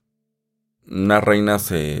 Una reina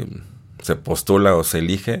se postula o se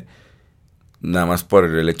elige nada más por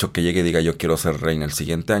el hecho que llegue y diga yo quiero ser reina el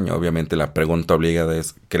siguiente año. Obviamente la pregunta obligada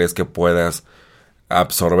es, ¿crees que puedas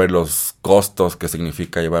absorber los costos que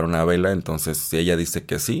significa llevar una vela? Entonces, si ella dice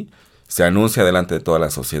que sí, se anuncia delante de toda la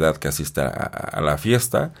sociedad que asiste a la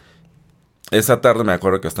fiesta. Esa tarde me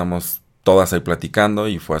acuerdo que estamos todas ahí platicando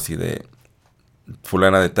y fue así de,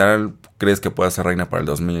 fulana de tal, ¿crees que pueda ser reina para el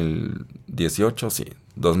 2018? Sí.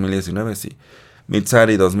 2019, sí.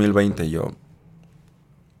 Mitzary 2020, yo,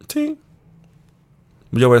 sí.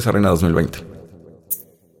 Yo voy a ser reina 2020.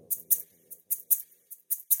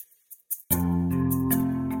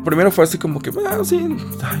 Primero fue así como que, sí,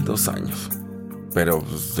 2 años. Pero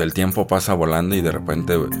pues, el tiempo pasa volando y de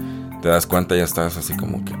repente te das cuenta y ya estás así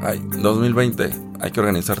como que, 2020, hay que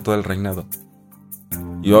organizar todo el reinado.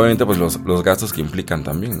 Y obviamente pues los gastos que implican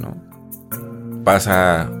también, ¿no?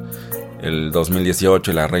 Pasa el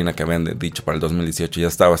 2018 y la reina que habían dicho para el 2018 ya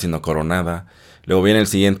estaba siendo coronada. Luego viene el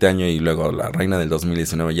siguiente año y luego la reina del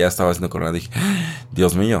 2019 ya estaba siendo coronada. Dije,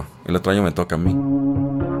 Dios mío, el otro año me toca a mí.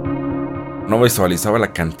 No visualizaba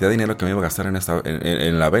la cantidad de dinero que me iba a gastar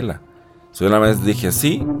en la vela. Yo una vez dije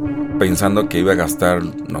sí, pensando que iba a gastar,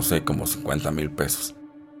 no sé, como 50,000 pesos.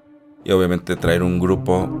 Y obviamente traer un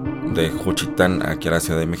grupo de Juchitán aquí a la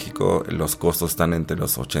Ciudad de México, los costos están entre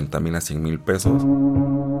los 80,000 a 100,000 pesos.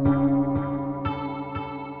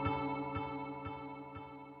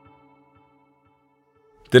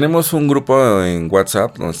 Tenemos un grupo en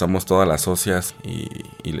WhatsApp donde estamos todas las socias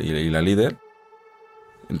y la líder.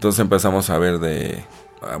 Entonces empezamos a ver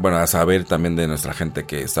a saber también de nuestra gente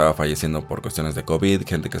que estaba falleciendo por cuestiones de COVID,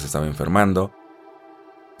 gente que se estaba enfermando.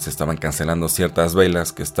 Se estaban cancelando ciertas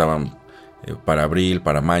velas que estaban para abril,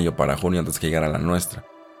 para mayo, para junio, antes que llegara la nuestra.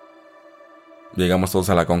 Llegamos todos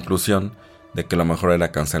a la conclusión de que lo mejor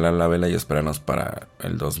era cancelar la vela y esperarnos para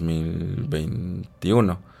el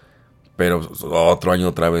 2021. Pero otro año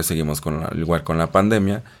otra vez seguimos igual con la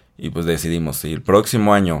pandemia y pues decidimos si el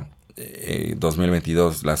próximo año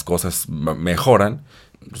 2022 las cosas mejoran,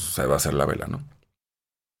 pues se va a hacer la vela, ¿no?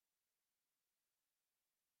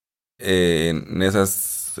 En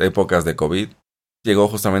esas épocas de COVID, llegó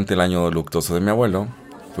justamente el año luctuoso de mi abuelo.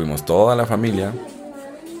 Fuimos toda la familia.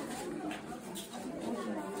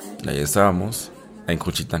 Y ahí estábamos, en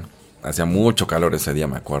Juchitán. Hacía mucho calor ese día,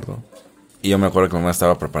 me acuerdo. Y yo me acuerdo que mi mamá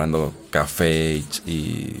estaba preparando café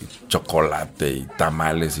y chocolate y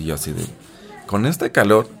tamales. Y yo así de, con este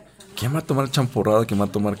calor, ¿quién va a tomar champurrado? ¿Quién va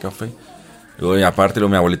a tomar café? Y aparte,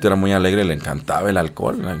 mi abuelito era muy alegre, le encantaba el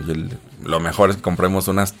alcohol. Lo mejor es que compremos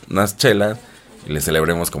unas chelas y le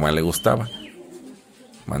celebremos como a él le gustaba.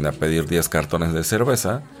 Mandé a pedir 10 cartones de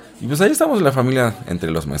cerveza. Y pues ahí estamos la familia,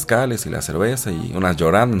 entre los mezcales y la cerveza, y unas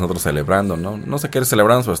llorando, nosotros celebrando, ¿no? No sé qué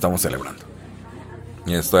celebramos, pero estamos celebrando.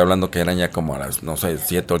 Y estoy hablando que eran ya como a las, no sé,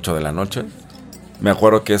 7, 8 de la noche. Me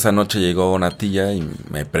acuerdo que esa noche llegó una tía y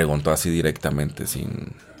me preguntó así directamente,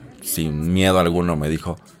 sin miedo alguno, me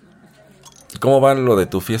dijo: ¿cómo va lo de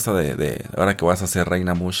tu fiesta de ahora que vas a ser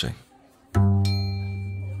reina Muxe?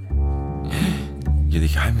 Yo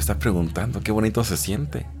dije, ay, me está preguntando, qué bonito se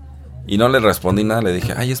siente. Y no le respondí nada, le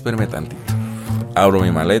dije, ay, espérame tantito. Abro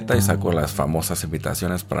mi maleta y saco las famosas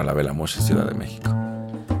invitaciones para la Vela Muxe Ciudad de México.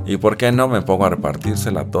 Y por qué no me pongo a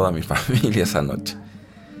repartírsela a toda mi familia esa noche.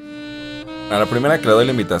 A la primera que le doy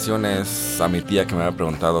la invitación es a mi tía, que me había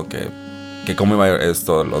preguntado que cómo iba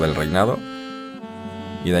esto, lo del reinado.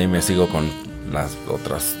 Y de ahí me sigo con las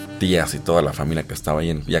otras tías y toda la familia que estaba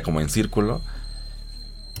ahí ya como en círculo.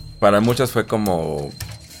 Para muchas fue como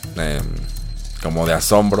de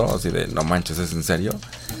asombro, así de, no manches, ¿es en serio?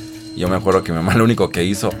 Y yo me acuerdo que mi mamá lo único que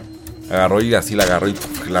hizo, agarró y así la agarró y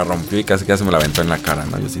la rompió y casi me la aventó en la cara,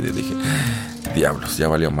 ¿no? Yo así dije, diablos, ya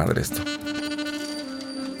valió madre esto.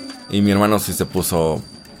 Y mi hermano sí se puso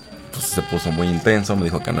muy intenso, me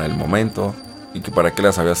dijo que no era el momento y que para qué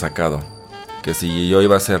las había sacado. Que si yo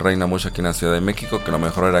iba a ser reina Muxe aquí en la Ciudad de México, que lo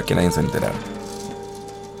mejor era que nadie se enterara.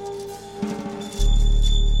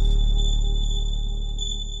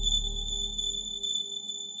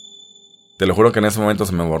 Te lo juro que en ese momento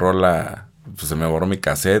se me borró mi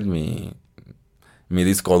cassette, mi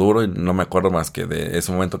disco duro, y no me acuerdo más que de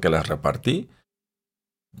ese momento que las repartí.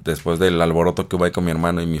 Después del alboroto que hubo ahí con mi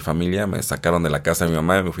hermano y mi familia, me sacaron de la casa de mi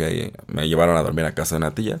mamá y me llevaron a dormir a casa de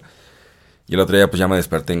una tía. Y el otro día pues ya me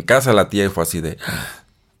desperté en casa de la tía y fue así de,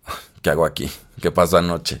 ¿qué hago aquí? ¿Qué pasó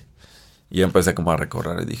anoche? Y empecé como a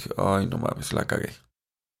recorrer y dije, ay, no mames, la cagué.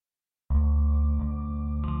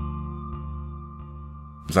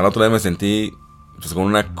 Pues al otro día me sentí pues con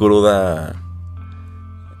una cruda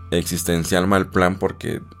existencial mal plan,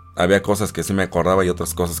 porque había cosas que sí me acordaba y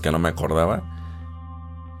otras cosas que no me acordaba.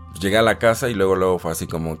 Pues llegué a la casa y luego fue así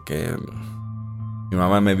como que mi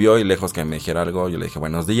mamá me vio y lejos que me dijera algo, yo le dije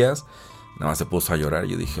buenos días. Nada más se puso a llorar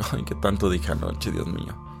y yo dije, ay, qué tanto dije anoche, Dios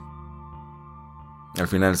mío. Al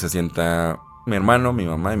final se sienta mi hermano, mi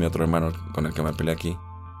mamá y mi otro hermano con el que me peleé aquí.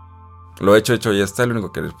 Lo hecho ya está. Lo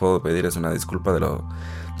único que les puedo pedir es una disculpa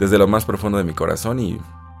desde lo más profundo de mi corazón. Y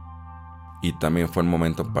también fue un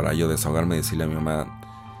momento para yo desahogarme y decirle a mi mamá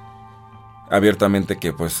abiertamente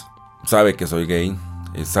que pues sabe que soy gay,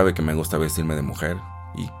 sabe que me gusta vestirme de mujer.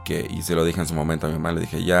 Y se lo dije en su momento a mi mamá. Le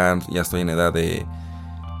dije, ya estoy en edad de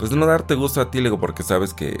pues no darte gusto a ti, le digo, porque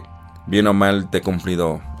sabes que bien o mal te he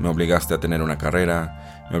cumplido. Me obligaste a tener una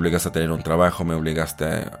carrera, me obligaste a tener un trabajo, me obligaste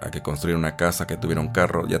a que construir una casa, que tuviera un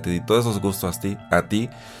carro. Ya te di todos esos gustos a ti,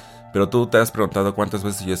 pero tú te has preguntado cuántas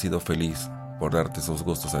veces yo he sido feliz por darte esos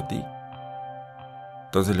gustos a ti.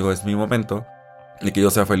 Entonces luego es mi momento de que yo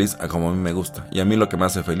sea feliz a como a mí me gusta. Y a mí lo que me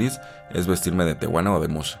hace feliz es vestirme de tehuana o de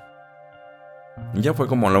muxe. Y ya fue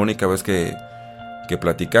como la única vez que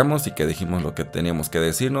platicamos y que dijimos lo que teníamos que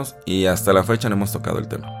decirnos, y hasta la fecha no hemos tocado el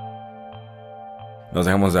tema. Nos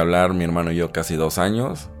dejamos de hablar mi hermano y yo casi 2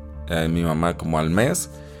 años, mi mamá como al mes,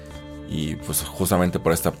 y pues justamente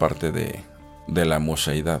por esta parte de la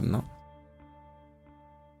muxeidad, ¿no?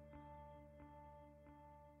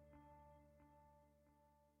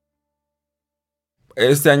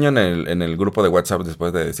 Este año en el grupo de WhatsApp,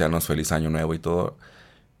 después de desearnos feliz año nuevo y todo,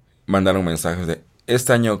 mandaron mensajes de,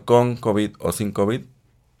 este año con COVID o sin COVID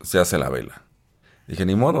se hace la vela. Dije,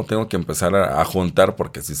 ni modo, tengo que empezar a juntar,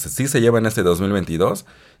 porque si se lleva en este 2022,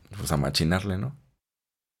 pues a machinarle, ¿no?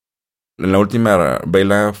 En la última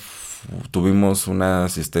vela tuvimos una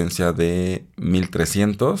asistencia de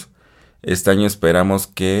 1,300. Este año esperamos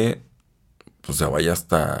que pues se vaya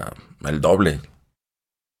hasta el doble.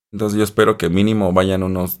 Entonces yo espero que mínimo vayan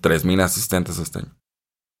unos 3,000 asistentes este año.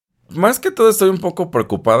 Más que todo estoy un poco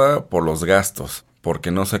preocupada por los gastos,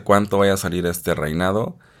 porque no sé cuánto vaya a salir este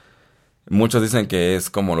reinado. Muchos dicen que es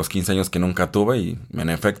como los 15 años que nunca tuve y en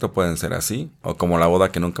efecto pueden ser así, o como la boda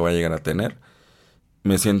que nunca voy a llegar a tener.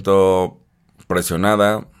 Me siento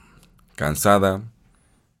presionada, cansada.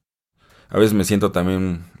 A veces me siento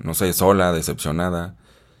también, no sé, sola, decepcionada.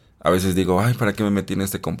 A veces digo, ay, ¿para qué me metí en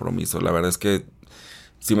este compromiso? La verdad es que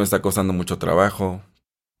sí me está costando mucho trabajo.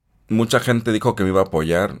 Mucha gente dijo que me iba a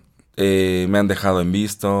apoyar. Me han dejado en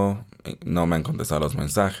visto, no me han contestado los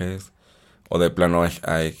mensajes. O de plano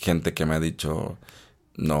hay gente que me ha dicho,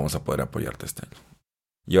 no vamos a poder apoyarte este año.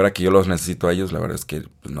 Y ahora que yo los necesito a ellos, la verdad es que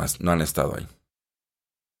pues, no han estado ahí.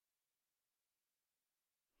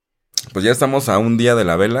 Pues ya estamos a un día de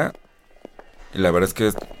la vela. Y la verdad es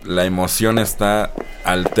que la emoción está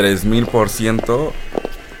al 3000%.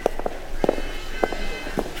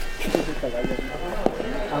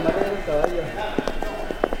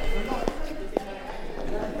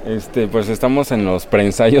 Pues estamos en los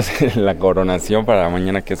preensayos de la coronación para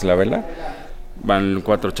mañana, que es la vela. Van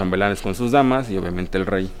 4 chambelanes con sus damas y obviamente el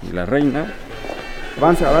rey y la reina.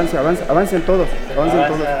 Avancen todos,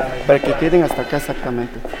 para que queden hasta acá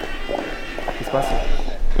exactamente. Espacio.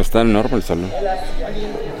 Está enorme el salón.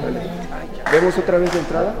 Vemos otra vez de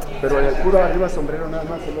entrada, pero el puro arriba sombrero nada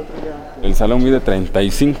más, el otro ya... El salón mide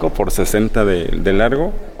 35 por 60 de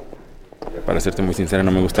largo. Para serte muy sincera,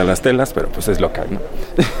 no me gustan las telas, pero pues es local, ¿no?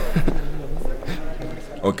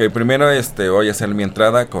 Ok, primero voy a hacer mi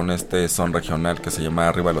entrada con este son regional que se llama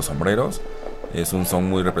Arriba los Sombreros. Es un son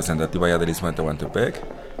muy representativo allá del Istmo de Tehuantepec.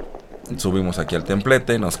 Subimos aquí al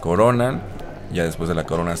templete, nos coronan. Ya después de la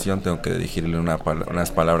coronación tengo que dirigirle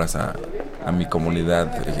unas palabras a mi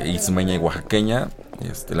comunidad ismeña y oaxaqueña.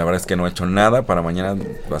 La verdad es que no he hecho nada. Para mañana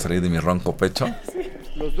va a salir de mi ronco pecho.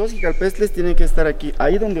 Los dos jicalpestres tienen que estar aquí.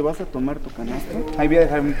 Ahí donde vas a tomar tu canasta. Ahí voy a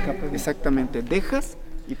dejar mi capa. Exactamente. Dejas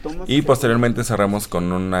y tomas. Y posteriormente cerramos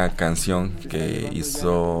con una canción que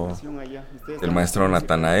hizo el maestro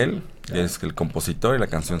Natanael, que es el compositor, y la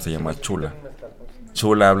canción se llama Chula.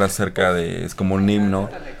 Chula habla acerca de... es como un himno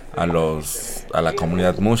a la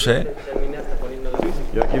comunidad Muxe.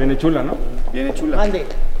 Y aquí viene Chula, ¿no? Viene Chula.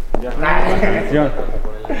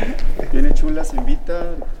 Viene Chula, se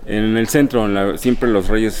invita. En el centro, siempre los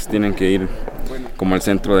reyes tienen que ir como al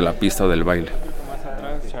centro de la pista o del baile.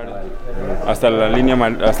 Hasta la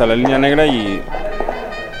línea negra y...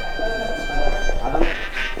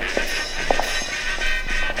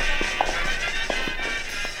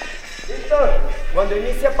 Cuando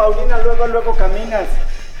inicia Paulina, luego caminas.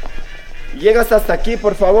 Y llegas hasta aquí,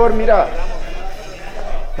 por favor, mira.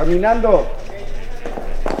 Caminando.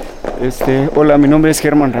 Hola, mi nombre es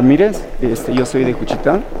Germán Ramírez. Yo soy de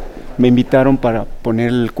Juchitán. Me invitaron para poner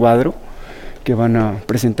el cuadro que van a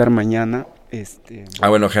presentar mañana.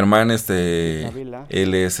 Bueno, Germán, él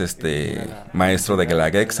es maestro de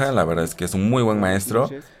Guelaguetza. La verdad es que es un muy buen maestro.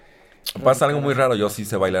 Pasa algo muy raro, yo sí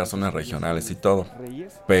sé bailar zonas regionales y todo,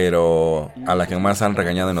 pero a la que más han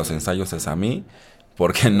regañado en los ensayos es a mí,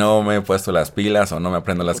 porque no me he puesto las pilas o no me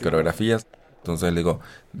aprendo las coreografías. Entonces le digo,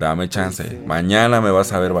 dame chance, mañana me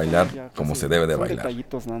vas a ver bailar como se debe de bailar.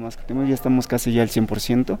 Detallitos nada más que tenemos, ya estamos casi ya al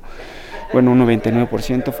 100%, bueno, un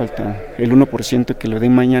 99%, falta el 1% que lo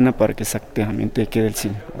den mañana para que exactamente quede el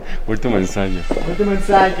 100%. Último ensayo.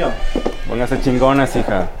 Póngase chingonas,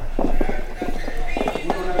 hija.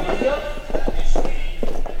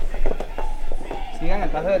 Sigan el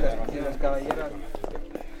paso de los caballeros.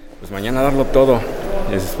 Pues mañana darlo todo.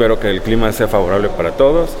 Espero que el clima sea favorable para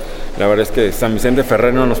todos. La verdad es que San Vicente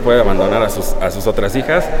Ferrer no nos puede abandonar a sus otras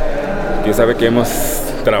hijas. Que sabe que hemos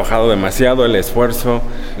trabajado demasiado, el esfuerzo,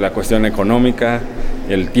 la cuestión económica,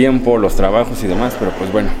 el tiempo, los trabajos y demás. Pero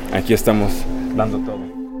pues bueno, aquí estamos dando todo.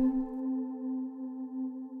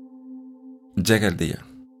 Llega el día.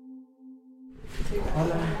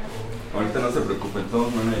 Hola. Ahorita no se preocupen,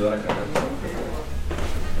 todos me van a ayudar a cargar.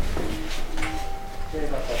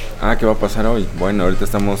 ¿Qué va a pasar hoy? Bueno, ahorita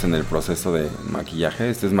estamos en el proceso de maquillaje.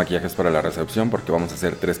 Este es maquillajes para la recepción porque vamos a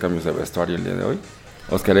hacer 3 cambios de vestuario el día de hoy.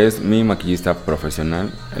 Oscar es mi maquillista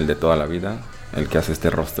profesional, el de toda la vida, el que hace este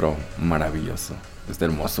rostro maravilloso, esta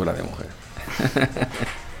hermosura de mujer.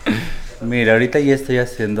 Mira, ahorita ya estoy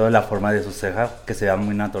haciendo la forma de su ceja, que se vea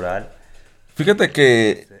muy natural. Fíjate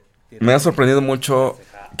que me ha sorprendido mucho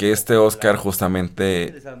que Oscar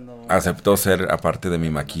justamente aceptó ser, aparte de mi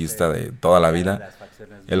maquillista de toda la vida,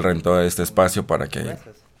 él rentó este espacio para que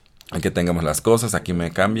aquí tengamos las cosas, aquí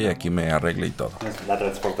me cambie, aquí me arregle y todo. La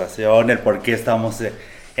transportación, el por qué estamos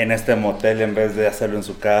en este motel en vez de hacerlo en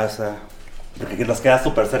su casa, porque nos queda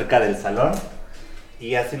súper cerca del salón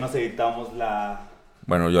y así nos evitamos la...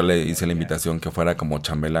 Bueno, yo le hice la invitación que fuera como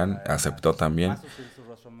chambelán, aceptó también.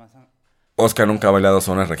 Oscar nunca ha bailado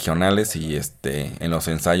zonas regionales y en los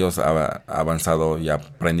ensayos ha avanzado y ha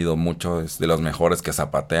aprendido mucho, es de los mejores que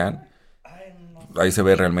zapatean. Ahí se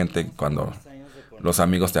ve realmente cuando los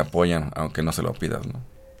amigos te apoyan, aunque no se lo pidas, ¿no?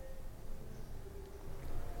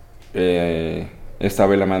 Esta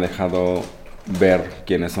vela me ha dejado ver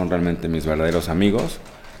quiénes son realmente mis verdaderos amigos,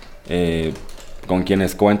 con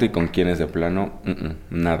quienes cuento y con quienes de plano,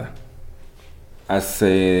 nada.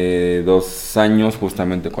 Hace 2 años,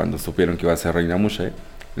 justamente cuando supieron que iba a ser Reina Muxe,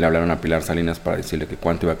 le hablaron a Pilar Salinas para decirle que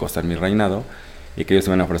cuánto iba a costar mi reinado y que ellos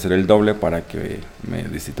iban a ofrecer el doble para que me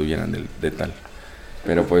destituyeran de tal.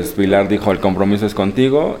 Pero pues Pilar dijo, el compromiso es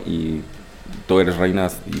contigo y tú eres reina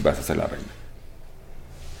y vas a ser la reina.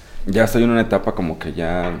 Ya estoy en una etapa como que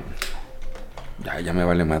ya me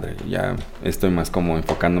vale madre. Ya estoy más como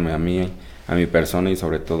enfocándome a mí, a mi persona y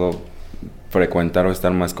sobre todo frecuentar o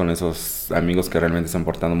estar más con esos amigos que realmente se han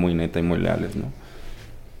portado muy neta y muy leales, ¿no?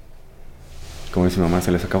 Como dice mi mamá,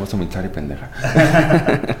 se les acabó su Mitzary, pendeja.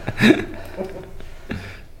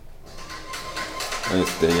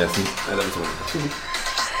 Y así.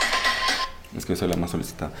 Es que soy la más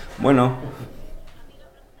solicitada. Bueno,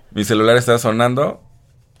 mi celular está sonando.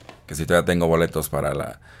 Que si todavía tengo boletos para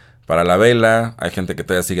la vela. Hay gente que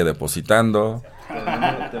todavía sigue depositando.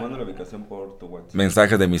 Te mando la ubicación por tu WhatsApp.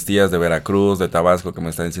 Mensajes de mis tías de Veracruz, de Tabasco, que me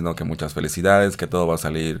están diciendo que muchas felicidades, que todo va a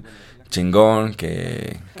salir chingón,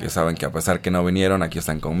 que saben que a pesar que no vinieron, aquí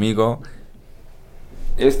están conmigo.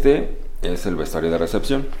 Este es el vestuario de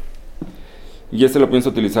recepción. Y lo pienso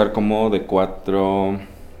utilizar como de 4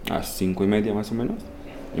 a 5 y media más o menos.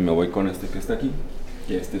 Y me voy con que está aquí.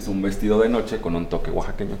 Y es un vestido de noche con un toque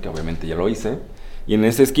oaxaqueño, que obviamente ya lo hice. Y en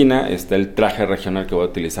esa esquina está el traje regional que voy a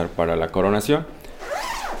utilizar para la coronación.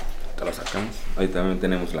 Acá lo sacamos. Ahí también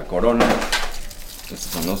tenemos la corona. Estos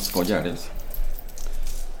son los collares.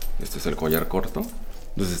 Este es el collar corto.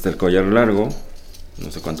 Entonces está el collar largo.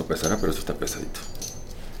 No sé cuánto pesará, pero eso está pesadito.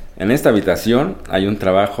 En esta habitación hay un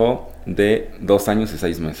trabajo de 2 años y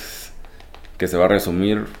 6 meses. Que se va a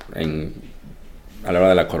resumir a la hora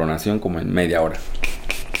de la coronación como en media hora.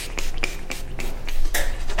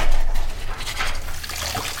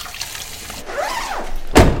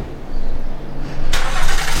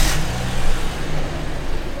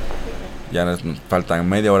 Ya nos faltan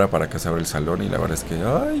media hora para que se abra el salón y la verdad es que,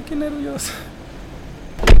 ¡ay, qué nervioso!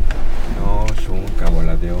 No, chunca,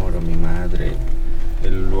 bola de oro, mi madre.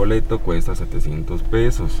 El boleto cuesta 700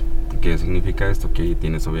 pesos. ¿Qué significa esto? Que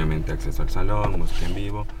tienes obviamente acceso al salón, música en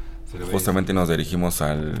vivo. Justamente nos dirigimos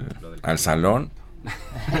al salón.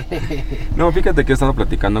 No, fíjate que he estado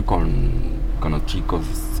platicando con los chicos,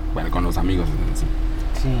 bueno, con los amigos en sí.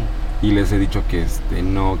 Sí. Y les he dicho que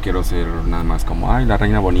no quiero ser nada más como, ay, la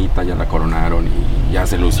reina bonita, ya la coronaron y ya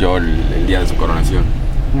se lució el día de su coronación.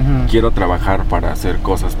 Uh-huh. Quiero trabajar para hacer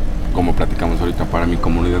cosas, como platicamos ahorita, para mi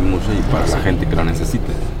comunidad mucho y para la gente que lo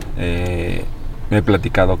necesite. He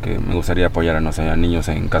platicado que me gustaría apoyar a niños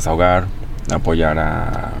en casa hogar, apoyar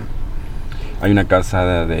hay una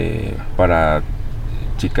casa para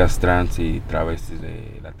chicas trans y travestis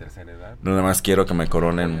de la tercera edad. No nada más quiero que me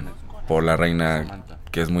coronen por la reina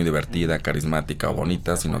que es muy divertida, carismática o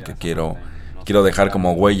bonita, sino que quiero dejar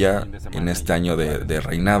como huella en este año de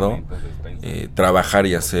reinado, trabajar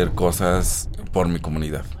y hacer cosas por mi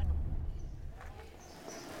comunidad.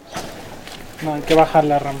 No, hay que bajar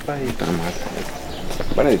la rampa y...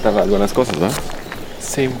 Van a editar algunas cosas, ¿no?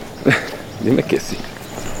 Sí. Dime que sí.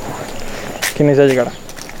 ¿Quién ya llegará?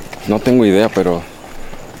 No tengo idea, pero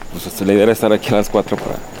pues la idea era estar aquí a las 4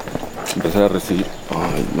 para empezar a recibir.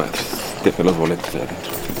 Ay, madre, dejé los boletos ahí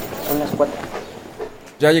adentro. Son las 4.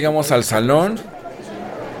 Ya llegamos al salón.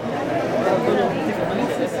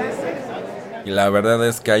 Y la verdad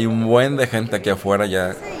es que hay un buen de gente aquí afuera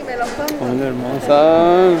ya. Hola,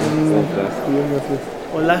 hermosa.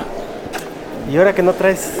 Hola. ¿Y ahora que no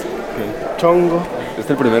traes chongo? Este es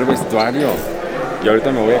el primer vestuario. Y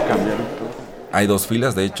ahorita me voy a cambiar. Hay 2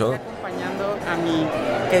 filas, de hecho. Acompañando a mi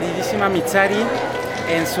queridísima Mitzary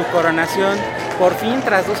en su coronación, por fin,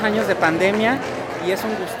 tras 2 años de pandemia. Y es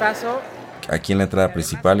un gustazo. Aquí en la entrada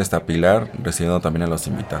principal está Pilar, recibiendo también a los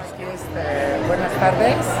invitados. Buenas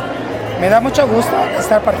tardes. Me da mucho gusto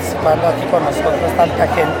estar participando aquí con nosotros, tanta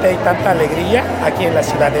gente y tanta alegría aquí en la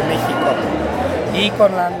Ciudad de México. Y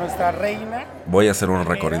con nuestra reina. Voy a hacer un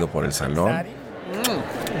recorrido por el salón.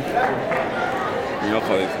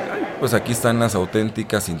 Pues aquí están las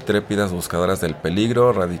auténticas, intrépidas buscadoras del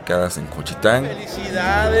peligro, radicadas en Juchitán.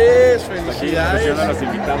 ¡Felicidades! ¡Felicidades! A los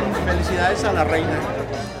invitados. ¡Felicidades a la reina!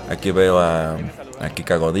 Aquí veo a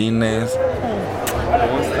Kika Godínez.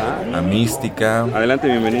 ¿Cómo está? A Mística. Adelante,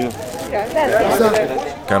 bienvenido.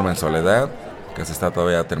 Carmen Soledad. que se está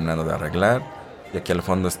todavía terminando de arreglar. Y aquí al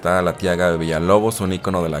fondo está la tía Gabe Villalobos, un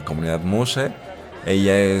ícono de la comunidad Muxe.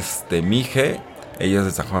 Ella es de Mije, ella es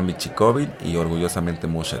de San Juan Michicovil y orgullosamente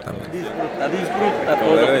Muxe también. Disfruta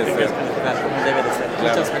todo lo que tengas que disfrutar, como debe de ser.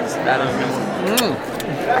 Muchas felicidades.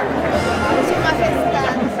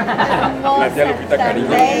 La tía Lupita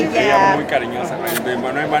Cariño, ella muy cariñosa.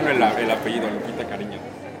 Bueno, hermano el apellido, Lupita Cariño.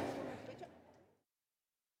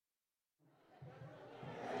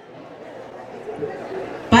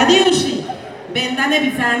 Padiushi, vendane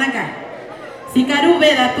bisanaka. Sikaru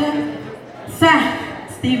vedatu, sa,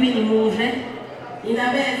 Steven y Muje, y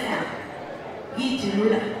la besa,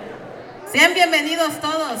 Gichirula. Sean bienvenidos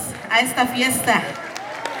todos a esta fiesta.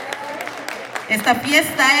 Esta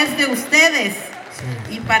fiesta es de ustedes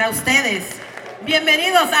y para ustedes.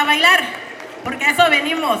 Bienvenidos a bailar, porque a eso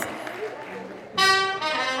venimos.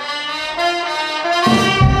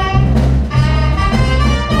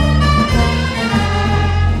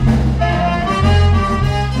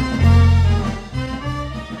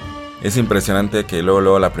 Es impresionante que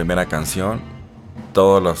luego la primera canción,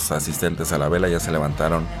 todos los asistentes a la vela ya se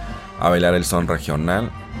levantaron a bailar el son regional.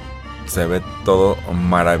 Se ve todo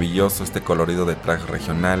maravilloso, este colorido de trajes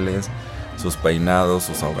regionales, sus peinados,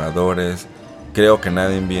 sus ahogadores. Creo que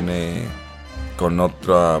nadie viene con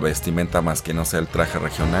otra vestimenta más que no sea el traje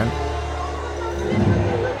regional.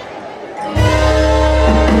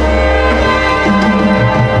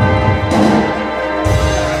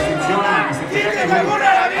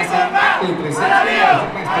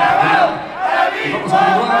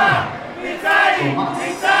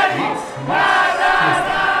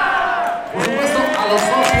 Por supuesto, a los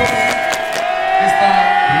socios esta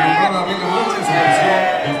renombrada Reina Muxes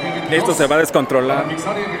versión 2022. Esto se va a descontrolar.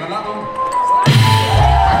 Mitzary regalado.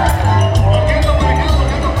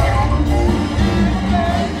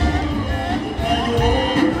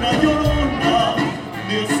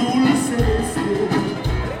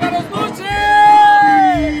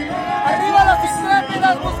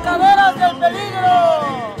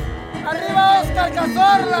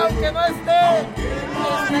 Aunque no esté.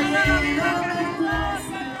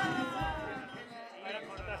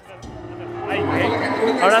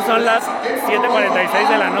 Ahora son las 7:46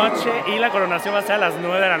 de la noche y la coronación va a ser a las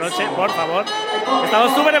 9 de la noche, por favor.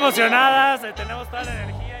 Estamos súper emocionadas, tenemos toda la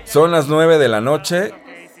energía. Son las 9 de la noche,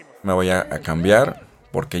 me voy a cambiar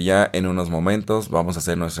porque ya en unos momentos vamos a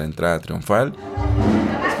hacer nuestra entrada triunfal.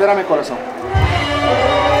 Espérame, corazón.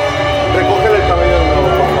 Recógele el cabello de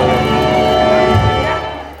nuevo, por favor.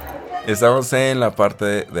 Estamos en la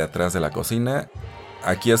parte de atrás de la cocina.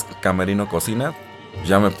 Aquí es camerino cocina.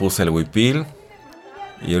 Ya me puse el huipil.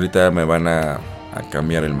 Y ahorita me van a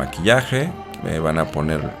cambiar el maquillaje. Me van a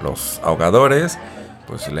poner los ahogadores.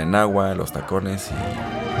 Pues el enagua, los tacones y...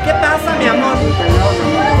 ¿Qué pasa, mi amor?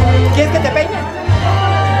 ¿Quieres que te peine?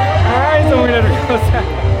 Ay, estoy muy nerviosa.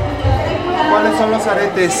 ¿Cuáles son los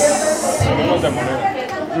aretes? Los de moneda.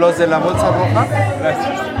 ¿Los de la bolsa roja?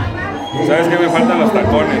 Gracias. ¿Sabes qué? Me faltan los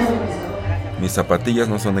tacones. Mis zapatillas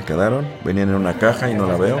no sé dónde quedaron. Venían en una caja y no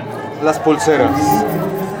la veo. Las pulseras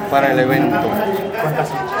para el evento. ¿Cuántas?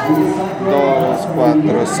 2,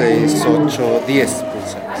 4, 6, 8, 10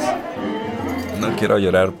 pulseras. No quiero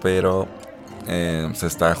llorar, pero se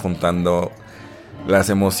está juntando las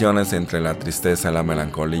emociones entre la tristeza, la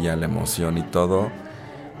melancolía, la emoción y todo.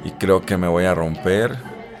 Y creo que me voy a romper.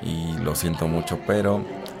 Y lo siento mucho, pero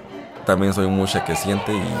también soy un muxe que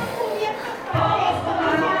siente y...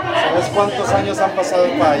 ¿Sabes cuántos años han pasado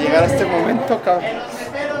para llegar a este momento, cabrón?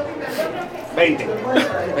 20.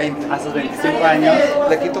 A sus 25 años.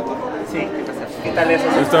 ¿Le quito todo? Sí, quítale eso.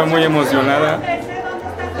 Estoy muy emocionada.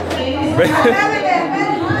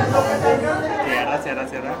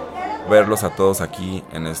 Cierra. Verlos a todos aquí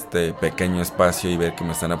en este pequeño espacio y ver que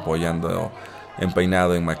me están apoyando en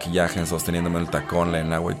peinado, en maquillaje, en sosteniéndome el tacón, la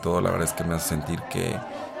enagua y todo, la verdad es que me hace sentir que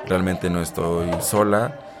realmente no estoy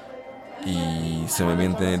sola y se me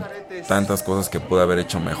vienen tantas cosas que pude haber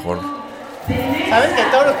hecho mejor. Sabes que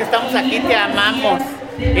todos los que estamos aquí te amamos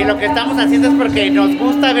y lo que estamos haciendo es porque nos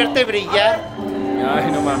gusta verte brillar.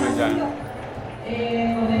 Ay, no mames, ya.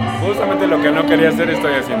 Justamente lo que no quería hacer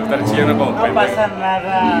estoy haciendo, estar chillando como pendejo. No pasa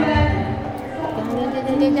nada.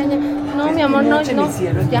 Ya. No, mi amor, no. Mi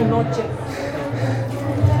cielo, ya. Noche.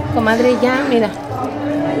 Comadre, ya, mira.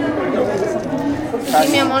 Sí,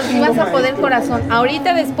 mi amor, sí vas a poder, corazón.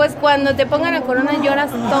 Ahorita, después, cuando te pongan la corona,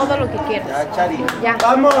 lloras todo lo que quieras. Ya, Chari. Ya.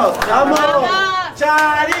 ¡Vamos!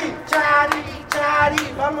 ¡Chari!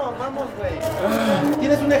 Vamos, güey.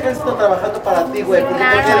 Tienes un ejército trabajando para ti, güey.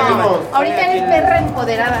 Claro. Ahorita eres perra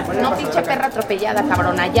empoderada, no pinche perra atropellada,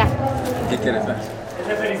 cabrona, ya. ¿Qué quieres ver?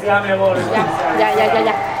 Esa felicidad, mi amor. Ya.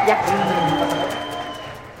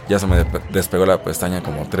 Ya se me despegó la pestaña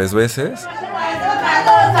como 3 veces.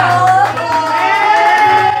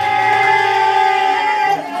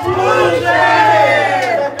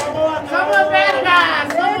 ¡Somos vergas!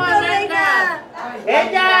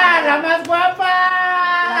 ¡Ella, la más guapa!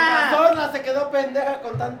 La zorra se quedó pendeja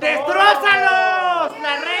con tanto. ¡Destrózalos!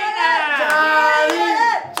 ¡La reina!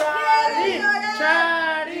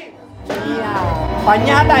 ¡Chari!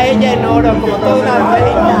 Bañada ella en oro como toda una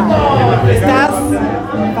reina. Estás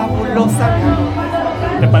fabulosa, mi amor.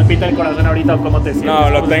 ¿Te palpita el corazón ahorita o cómo te sientes? No,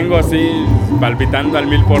 lo tengo así palpitando al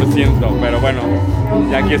 1000%, pero bueno,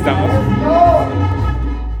 ya aquí estamos.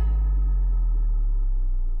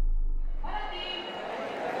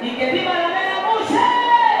 ¡Y que viva la Reina Muxes!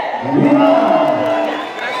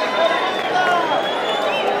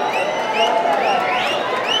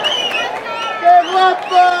 ¡Qué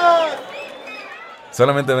guapos!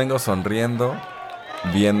 Solamente vengo sonriendo,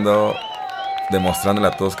 viendo, demostrándole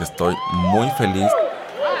a todos que estoy muy feliz.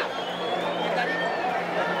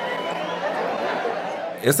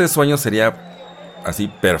 Este sueño sería así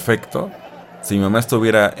perfecto si mi mamá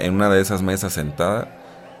estuviera en una de esas mesas sentada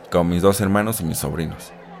con mis 2 hermanos y mis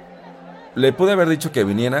sobrinos. Le pude haber dicho que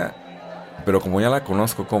viniera, pero como ya la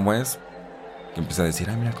conozco cómo es, que empieza a decir,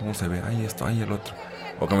 ay, mira cómo se ve, ay, esto, ay, el otro.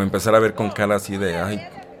 O que me empezara a ver con cara así de, ay,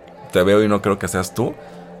 te veo y no creo que seas tú.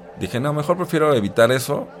 Dije, no, mejor prefiero evitar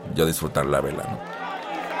eso, yo disfrutar la vela, ¿no?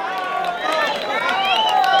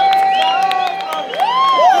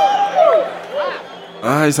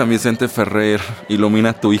 Ay, San Vicente Ferrer, ilumina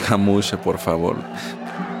a tu hija Muxe, por favor.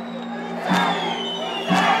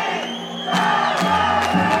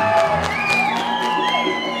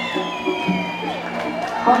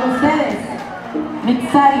 Con ustedes,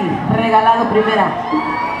 Mitzary, regalado primera.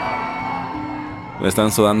 Me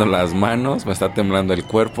están sudando las manos, me está temblando el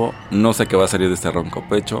cuerpo. No sé qué va a salir de este ronco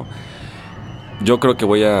pecho. Yo creo que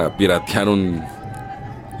voy a piratear un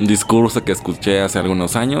discurso que escuché hace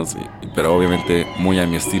algunos años, pero obviamente muy a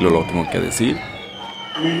mi estilo lo tengo que decir.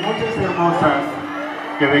 Mis noches hermosas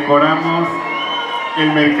que decoramos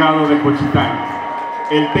el mercado de Juchitán,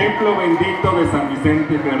 el templo bendito de San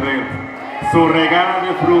Vicente Ferrer, su regada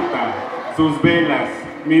de fruta, sus velas,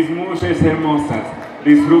 mis muxes hermosas,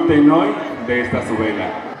 disfruten hoy de esta su vela.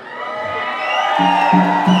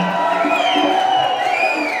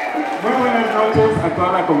 Muy buenas noches a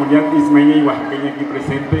toda la comunidad ismeña y oaxaqueña aquí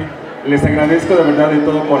presente. Les agradezco de verdad de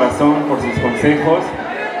todo corazón por sus consejos,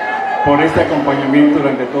 por este acompañamiento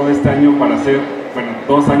durante todo este año para ser,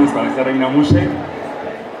 2 años para ser Reina Muxe.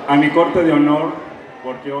 A mi corte de honor,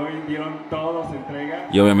 porque hoy dieron todos entrega.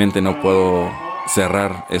 Y obviamente no puedo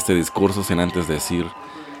cerrar este discurso sin antes decir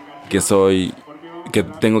que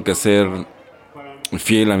tengo que ser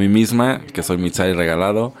fiel a mí misma, que soy Mitzary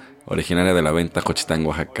regalado, originaria de la Venta, Juchitán,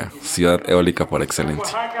 Oaxaca, ciudad eólica por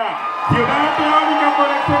excelencia. Oaxaca, ciudad eólica por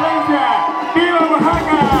excelencia. ¡Viva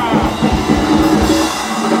Oaxaca!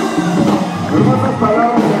 Hermosas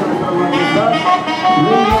palabras de nuestra majestad,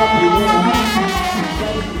 Reina primera.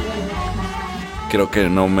 Creo que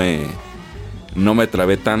no me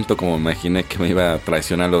trabé tanto como imaginé que me iba a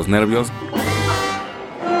traicionar los nervios.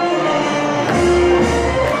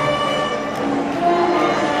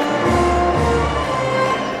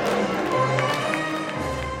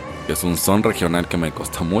 Es un son regional que me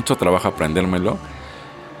costó mucho trabajo aprendérmelo.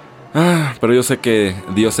 Pero yo sé que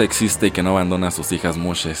Dios existe y que no abandona a sus hijas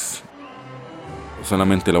muxes.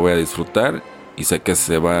 Solamente lo voy a disfrutar y sé que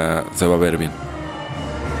se va a ver bien.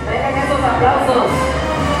 Vengan esos aplausos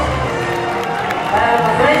para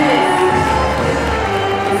los reyes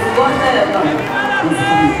y su corte de honor.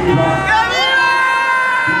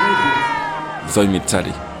 Soy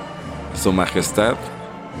Mitzary, su majestad,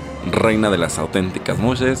 reina de las auténticas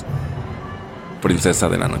muxes, princesa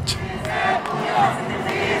de la noche.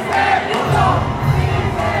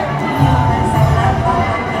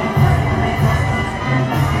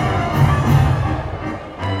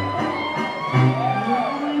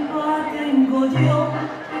 Tengo yo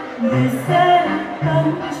de ser tan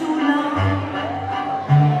chula,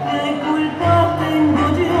 qué culpa tengo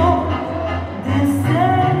yo de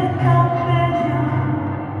ser tan bella.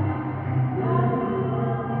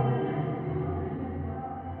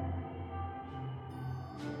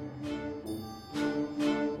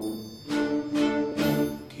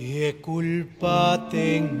 ¿Qué culpa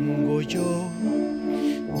tengo yo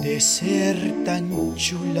de ser tan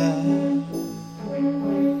chula?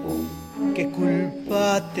 ¿Qué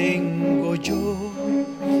culpa tengo yo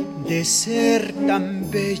de ser tan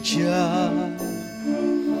bella?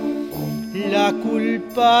 La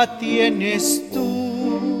culpa tienes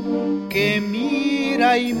tú que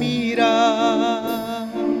mira y mira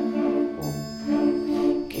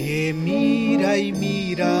que mira y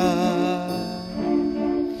mira.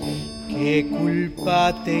 ¿Qué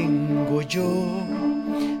culpa tengo yo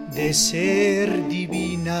de ser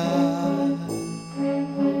divina?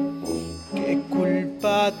 ¿Qué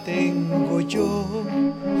culpa tengo yo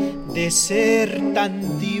de ser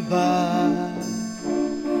tan diva?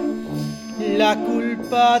 La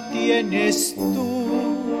culpa tienes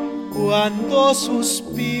tú cuando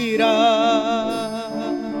suspiras,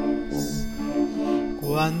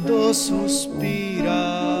 cuando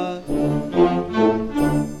suspiras.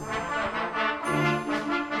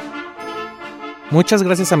 Muchas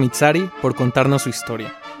gracias a Mitzary por contarnos su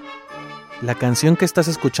historia. La canción que estás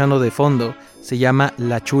escuchando de fondo se llama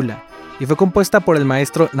La Chula y fue compuesta por el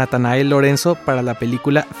maestro Natanael Lorenzo para la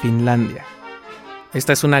película Finlandia.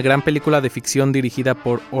 Esta es una gran película de ficción dirigida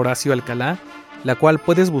por Horacio Alcalá, la cual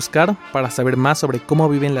puedes buscar para saber más sobre cómo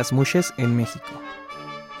viven las Muxes en México.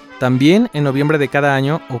 También en noviembre de cada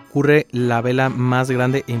año ocurre la vela más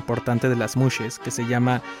grande e importante de las Muxes, que se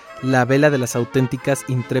llama la Vela de las Auténticas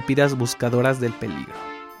Intrépidas Buscadoras del Peligro.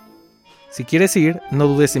 Si quieres ir, no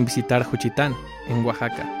dudes en visitar Juchitán, en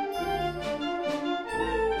Oaxaca.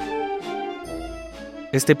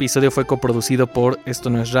 Este episodio fue coproducido por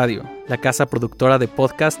Esto No Es Radio, la casa productora de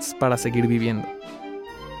podcasts para seguir viviendo.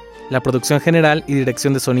 La producción general y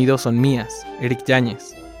dirección de sonido son mías, Eric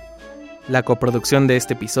Yáñez. La coproducción de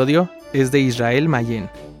este episodio es de Israel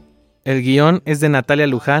Mayen. El guión es de Natalia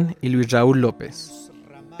Luján y Luis Raúl López.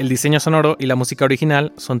 El diseño sonoro y la música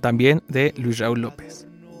original son también de Luis Raúl López.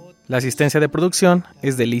 La asistencia de producción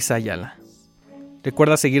es de Lisa Ayala.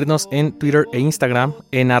 Recuerda seguirnos en Twitter e Instagram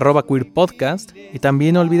en @queerpodcast y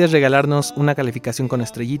también no olvides regalarnos una calificación con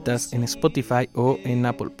estrellitas en Spotify o en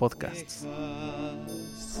Apple Podcasts.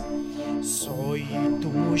 Soy tu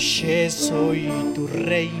muxe, soy tu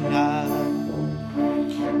reina,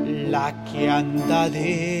 la que anda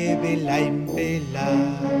de vela en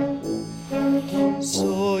vela.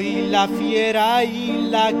 Soy la fiera y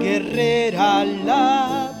la guerrera,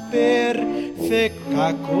 la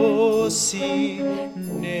perfecta cocinera.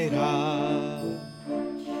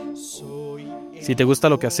 Si te gusta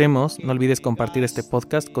lo que hacemos, no olvides compartir este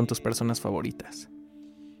podcast con tus personas favoritas.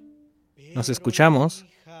 Nos escuchamos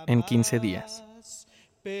en 15 días.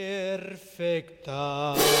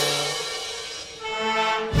 Perfecta.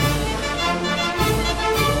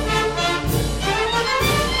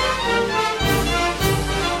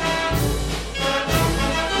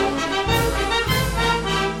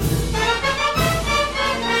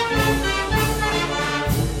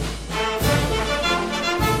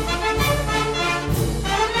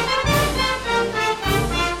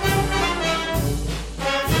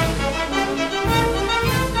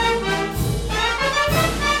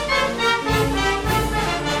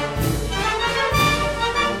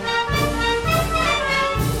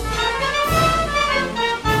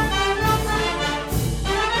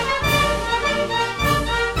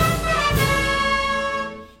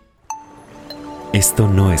 Esto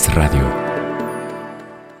no es radio.